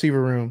 wide receiver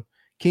room.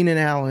 Keenan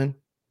Allen,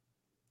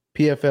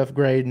 PFF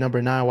grade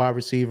number 9 wide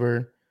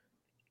receiver.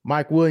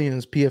 Mike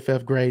Williams,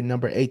 PFF grade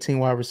number 18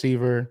 wide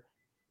receiver.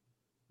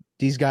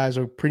 These guys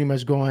are pretty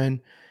much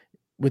going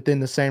within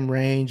the same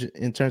range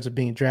in terms of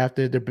being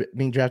drafted. They're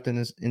being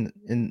drafted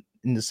in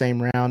the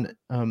same round,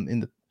 in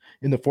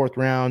the 4th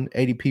round.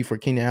 ADP for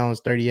Keenan Allen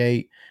is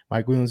 38.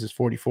 Mike Williams is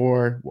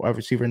 44. Wide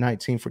receiver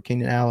 19 for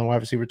Keenan Allen.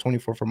 Wide receiver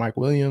 24 for Mike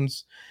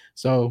Williams.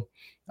 So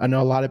I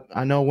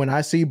know when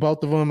I see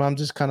both of them, I'm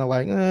just kind of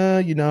like,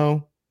 I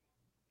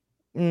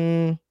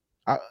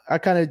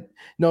kind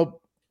of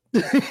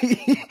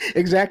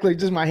exactly.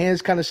 Just my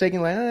hands kind of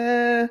shaking like,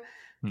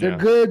 they're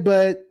good,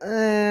 but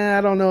I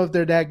don't know if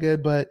they're that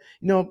good. But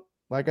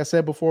like I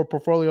said before,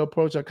 portfolio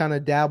approach, I kind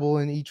of dabble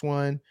in each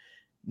one.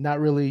 Not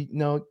really,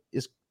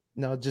 it's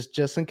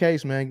just in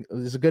case, man.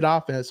 It's a good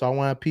offense, so I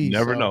want a piece.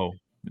 Never know.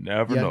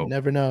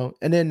 Never know.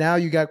 And then now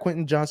you got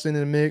Quentin Johnston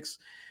in the mix.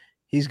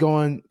 He's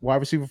going wide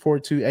receiver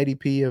 42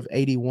 ADP of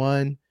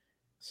 81.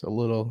 It's a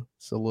little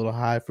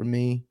high for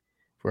me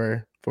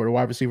for the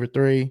wide receiver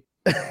 3.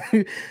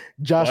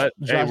 Josh, But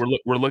hey,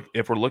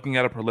 if we're looking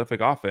at a prolific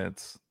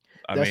offense,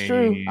 I that's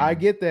true. I mean,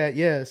 get that.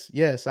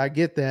 Yes, I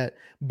get that.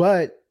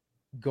 But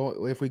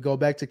if we go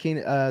back to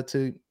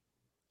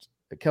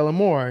Kellen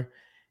Moore,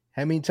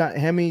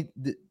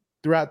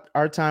 throughout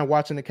our time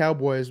watching the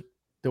Cowboys,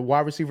 the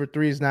wide receiver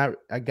 3 is not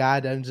a guy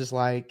that I'm just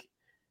like,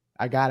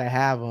 I gotta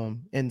have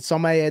him. And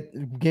somebody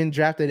getting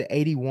drafted at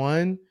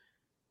 81,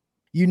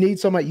 you need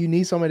somebody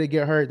to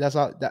get hurt. That's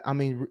all. I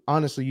mean,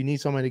 honestly, you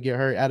need somebody to get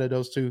hurt out of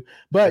those two.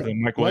 But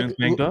isn't Mike Williams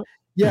banged up?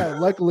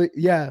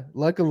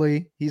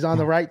 luckily, he's on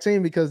the right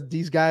team because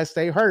these guys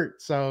stay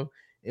hurt, so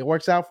it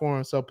works out for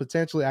him. So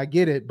potentially, I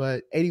get it,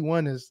 but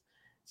 81 is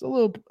it's a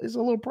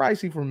little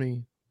pricey for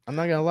me. I'm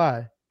not gonna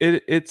lie.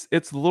 It's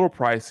a little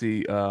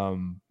pricey,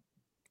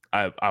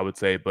 I would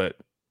say, but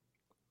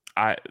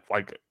I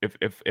like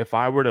if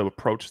I were to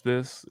approach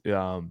this,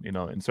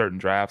 in certain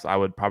drafts, I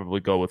would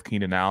probably go with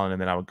Keenan Allen,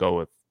 and then I would go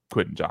with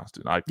Quentin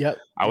Johnston. I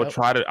would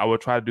try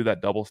to do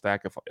that double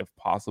stack if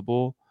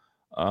possible,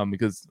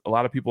 because a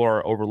lot of people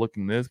are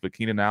overlooking this, but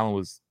Keenan Allen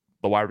was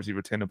the wide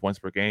receiver 10 in points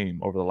per game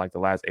over the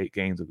last 8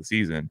 games of the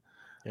season.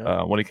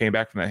 Yep. When he came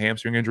back from that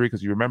hamstring injury,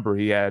 because you remember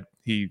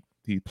he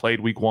played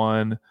week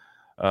 1,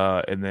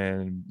 and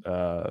then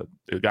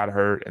it got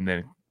hurt, and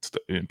then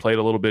played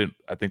a little bit,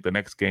 I think the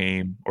next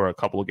game or a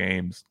couple of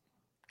games,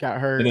 got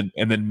hurt,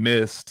 and then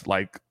missed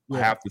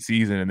half the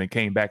season, and then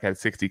came back, had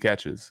 60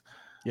 catches,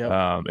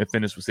 and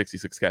finished with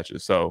 66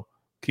 catches. So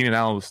Keenan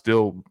Allen was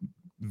still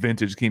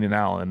vintage Keenan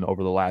Allen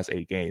over the last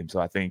 8 games. So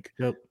I think,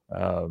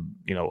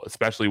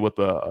 especially with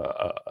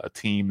a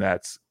team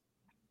that's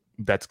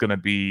going to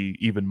be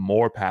even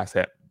more pass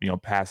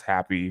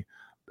happy,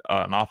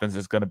 an offense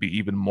that's going to be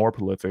even more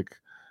prolific.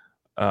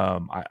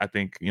 I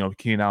think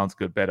Keenan Allen's a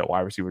good bet at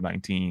wide receiver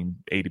 19,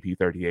 ADP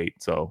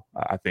 38. So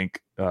I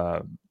think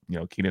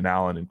Keenan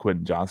Allen and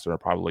Quentin Johnston are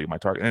probably my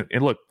target.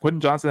 And look, Quentin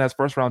Johnston has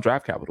first round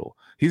draft capital.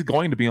 He's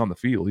going to be on the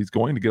field. He's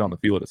going to get on the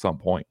field at some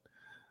point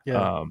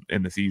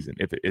in the season.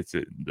 If it's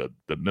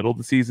the middle of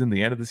the season,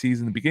 the end of the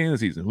season, the beginning of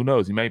the season, who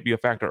knows? He might be a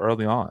factor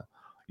early on.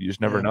 You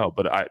just never know.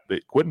 But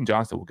Quentin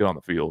Johnston will get on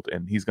the field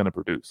and he's going to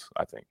produce,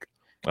 I think.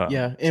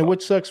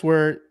 Which sucks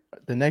where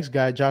the next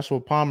guy, Joshua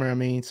Palmer, I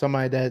mean,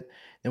 somebody that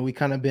we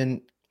kind of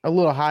been a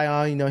little high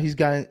on.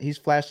 He's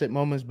flashed at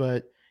moments,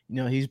 but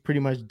he's pretty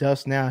much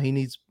dust now. He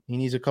needs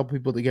a couple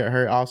people to get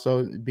hurt.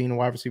 Also, being a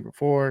wide receiver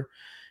 4,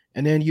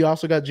 and then you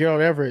also got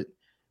Gerald Everett,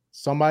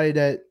 somebody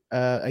that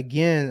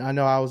again I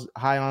know I was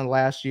high on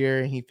last year,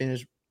 and he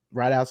finished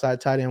right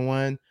outside tight end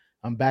 1.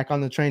 I'm back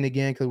on the train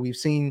again because we've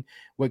seen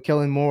with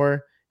Kellen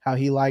Moore how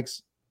he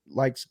likes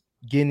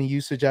getting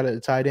usage out of the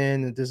tight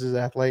end, and this is an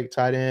athletic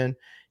tight end.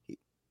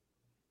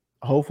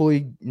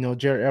 Hopefully,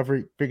 Jared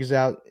Everett figures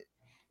out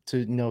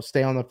to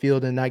stay on the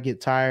field and not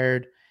get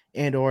tired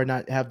and or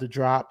not have the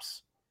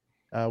drops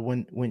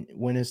when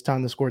it's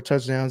time to score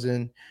touchdowns.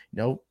 And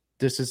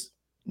this is,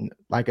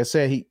 like I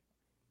said,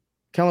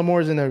 Kellen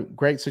Moore is in a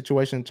great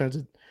situation in terms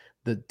of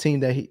the team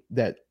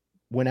that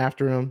went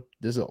after him.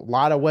 There's a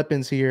lot of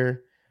weapons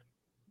here.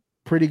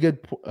 Pretty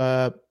good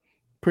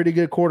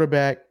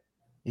quarterback.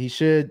 He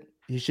should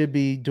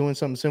be doing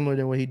something similar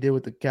to what he did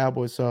with the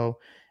Cowboys. So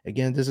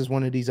again, this is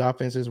one of these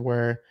offenses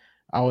where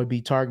I would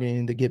be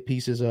targeting to get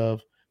pieces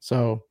of.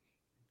 So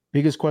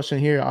biggest question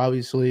here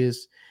obviously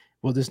is,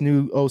 will this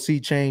new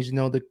OC change,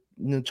 the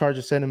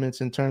Charger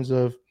sentiments in terms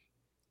of,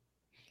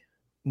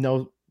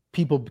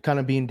 people kind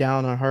of being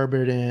down on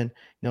Herbert and,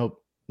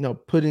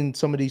 putting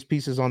some of these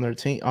pieces on their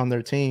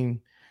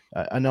team.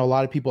 I know a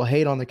lot of people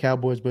hate on the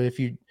Cowboys, but if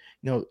you,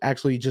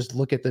 actually just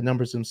look at the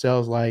numbers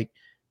themselves, like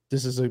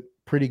this is a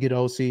pretty good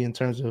OC in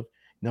terms of,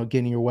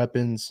 getting your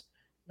weapons,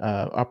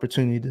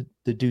 opportunity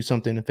to do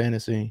something in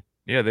fantasy.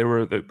 Yeah, they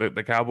were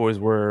the Cowboys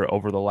were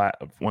over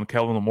when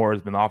Kellen Moore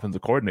has been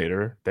offensive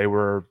coordinator, they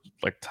were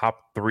like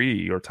top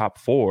 3 or top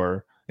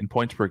 4 in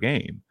points per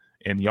game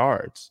in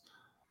yards.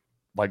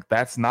 Like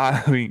that's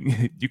not. I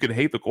mean, you can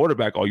hate the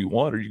quarterback all you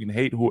want, or you can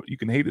hate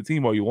the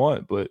team all you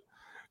want, but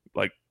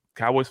like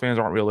Cowboys fans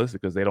aren't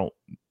realistic because they don't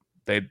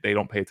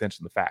pay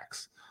attention to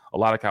facts. A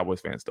lot of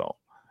Cowboys fans don't,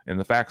 and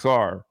the facts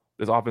are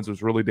this offense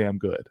was really damn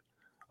good.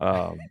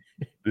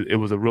 It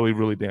was a really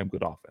really damn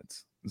good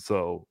offense.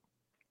 So.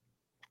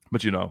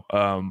 But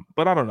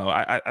but I don't know.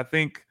 I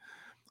think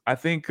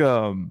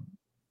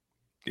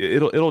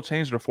it'll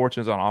change their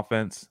fortunes on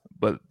offense.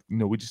 But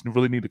we just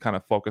really need to kind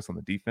of focus on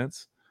the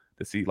defense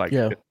to see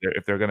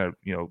if they're gonna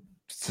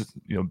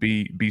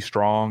be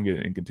strong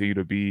and continue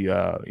to be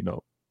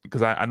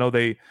because I know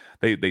they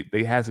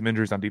had some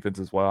injuries on defense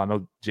as well. I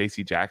know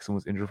J.C. Jackson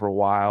was injured for a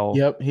while.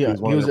 Yep, he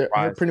was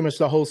pretty much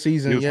the whole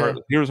season.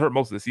 He was hurt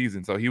most of the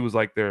season, so he was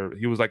like their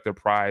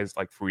prize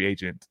free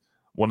agent.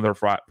 One of their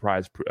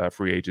prize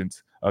free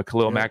agents,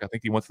 Khalil Mack. I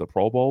think he went to the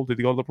Pro Bowl. Did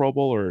he go to the Pro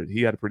Bowl, or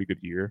he had a pretty good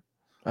year?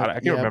 I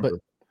can't remember.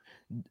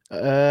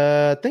 But,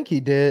 I think he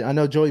did. I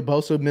know Joey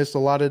Bosa missed a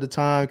lot of the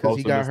time because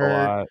he got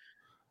hurt.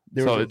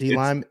 There was a D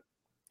line.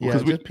 Yeah,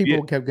 just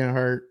people kept getting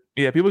hurt.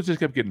 Yeah, people just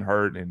kept getting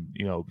hurt, and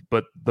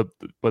but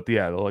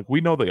like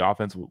we know the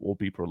offense will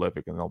be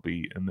prolific,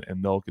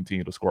 and they'll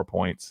continue to score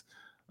points.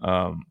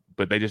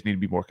 But they just need to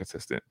be more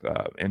consistent.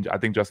 And I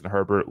think Justin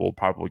Herbert will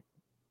probably,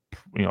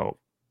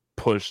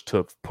 push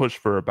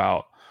for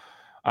about,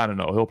 I don't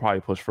know, he'll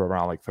probably push for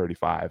around like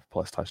 35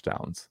 plus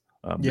touchdowns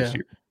this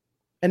year.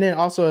 And then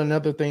also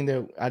another thing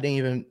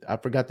that I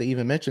forgot to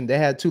even mention, they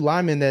had 2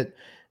 linemen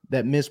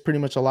that missed pretty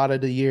much a lot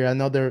of the year. I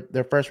know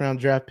their first round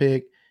draft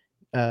pick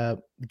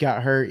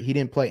got hurt. He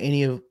didn't play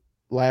any of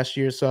last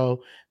year,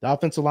 so the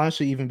offensive line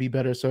should even be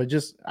better. So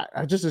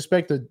I just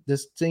expect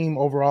this team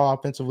overall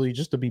offensively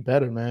just to be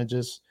better, man. I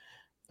just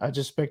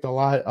expect a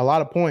lot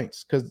of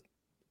points because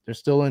they're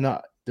still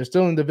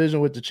in division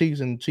with the Chiefs,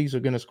 and the Chiefs are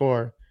going to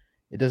score.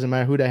 It doesn't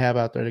matter who they have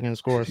out there; they're going to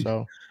score.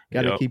 So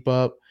got to keep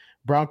up.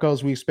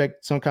 Broncos, we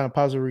expect some kind of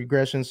positive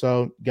regression,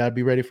 so got to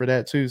be ready for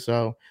that too.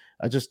 So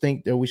I just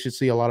think that we should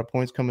see a lot of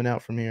points coming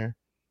out from here.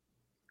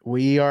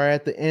 We are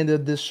at the end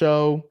of this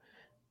show.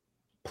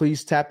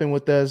 Please tap in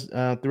with us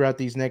throughout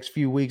these next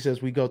few weeks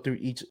as we go through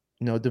each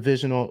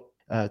divisional,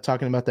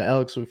 talking about the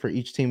Alex for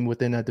each team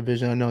within that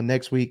division. I know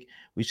next week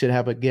we should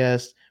have a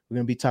guest. We're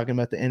going to be talking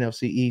about the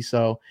NFC East,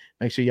 so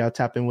make sure y'all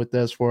tap in with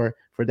us for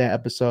that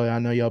episode. I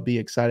know y'all be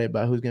excited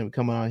about who's going to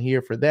come on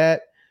here for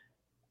that.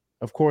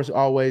 Of course,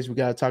 always, we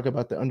got to talk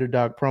about the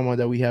underdog promo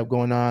that we have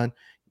going on.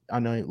 I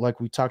know, like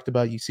we talked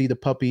about, you see the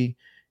puppy,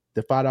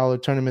 the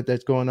 $5 tournament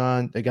that's going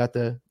on. They got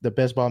the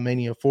Best Ball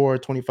Mania 4,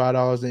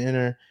 $25 to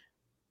enter.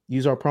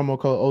 Use our promo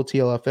code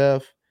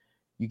OTLFF.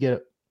 You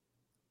get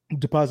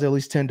deposit at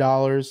least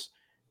 $10.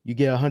 You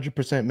get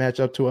 100% match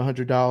up to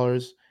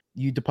 $100.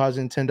 You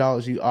deposit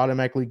 $10, you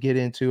automatically get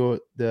into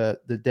the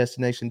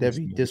Destination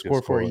Devy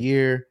Discord for a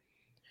year.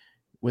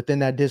 Within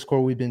that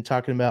Discord, we've been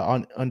talking about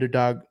on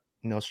underdog,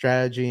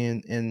 strategy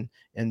and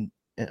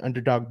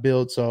underdog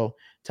build. So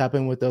tap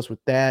in with us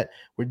with that.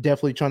 We're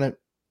definitely trying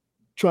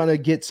to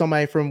get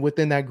somebody from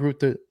within that group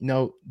to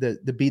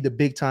to be the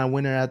big time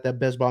winner at that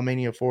Best Ball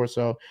Mania 4.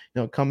 So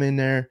come in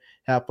there,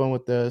 have fun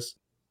with us.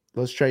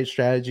 Let's trade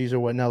strategies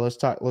or whatnot.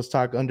 Let's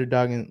talk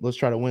underdog and let's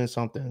try to win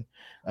something.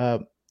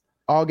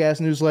 All Gas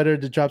newsletter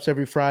that drops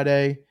every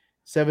Friday,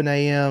 7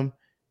 a.m.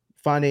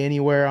 Find it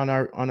anywhere on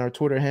our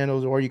Twitter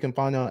handles, or you can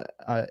find it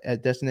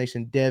at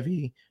Destination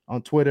Devy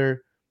on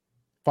Twitter.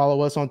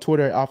 Follow us on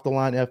Twitter at Off the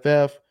Line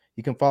FF.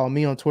 You can follow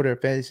me on Twitter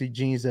at Fantasy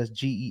Genes, that's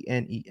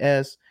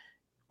GENES,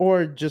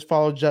 or just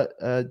follow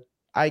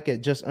Ike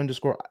at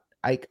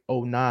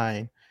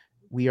 _Ike09.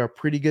 We are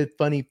pretty good,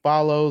 funny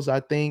follows,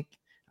 I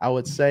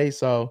would say.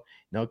 So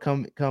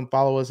come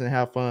follow us and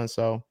have fun.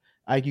 So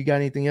Ike, you got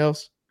anything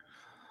else?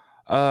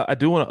 I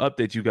do want to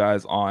update you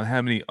guys on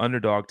how many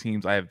underdog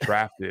teams I have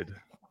drafted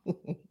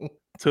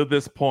to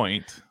this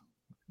point,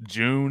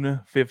 June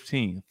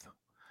 15th.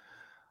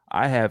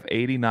 I have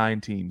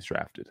 89 teams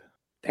drafted.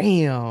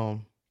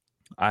 Damn.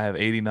 I have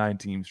 89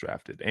 teams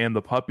drafted, and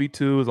the puppy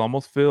 2 is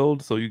almost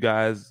filled. So you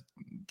guys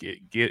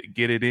get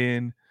it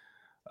in.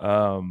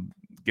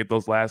 Get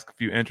those last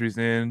few entries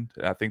in.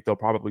 I think they'll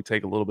probably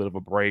take a little bit of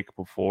a break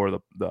before the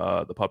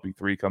puppy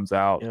 3 comes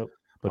out. Yep.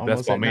 But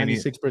Best Ball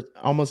Mania,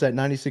 almost at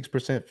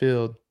 96%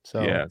 filled.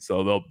 So yeah,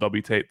 so they'll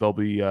be taking a little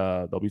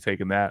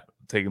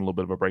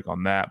bit of a break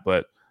on that.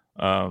 But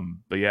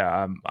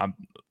yeah, I'm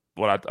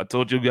what I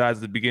told you guys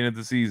at the beginning of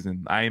the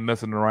season. I ain't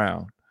messing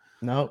around.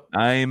 Nope.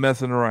 I ain't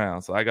messing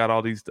around. So I got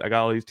all these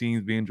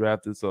teams being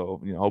drafted. So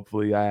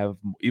hopefully I have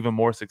even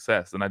more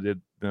success than I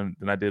did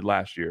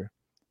last year.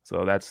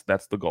 So that's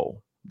the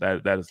goal.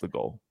 That is the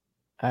goal.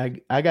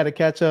 I got to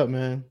catch up,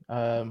 man.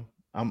 I'm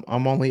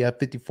only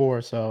at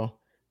 54, so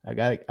I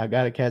got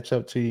to catch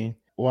up to you.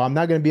 Well, I'm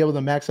not going to be able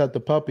to max out the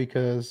puppy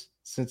because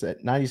since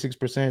at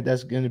 96%,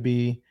 that's going to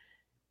be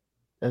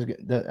I'm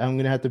going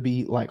to have to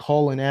be like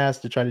hauling ass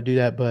to try to do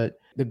that. But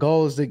the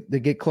goal is to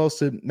get close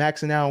to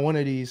maxing out one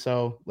of these.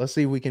 So let's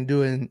see if we can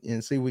do it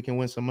and see if we can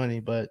win some money.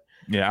 But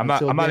yeah, I'm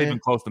not even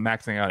close to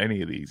maxing out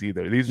any of these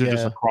either. These are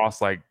just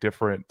across like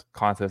different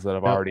contests that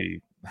have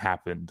already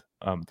happened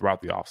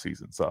throughout the off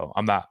season. So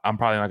I'm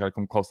probably not going to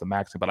come close to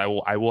maxing, but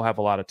I will have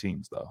a lot of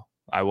teams though.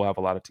 I will have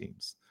a lot of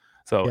teams.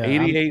 So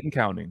 88 and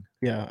counting.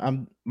 Yeah,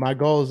 my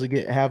goal is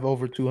to have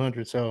over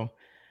 200. So,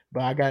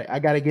 but I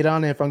got to get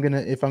on it if I'm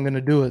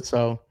gonna do it.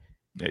 So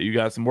yeah, you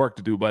got some work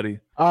to do, buddy.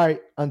 All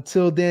right.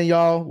 Until then,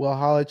 y'all, we'll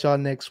holler at y'all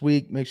next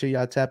week. Make sure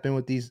y'all tap in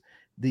with these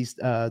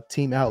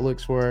team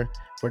outlooks for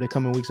the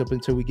coming weeks up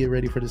until we get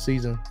ready for the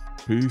season.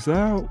 Peace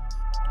out.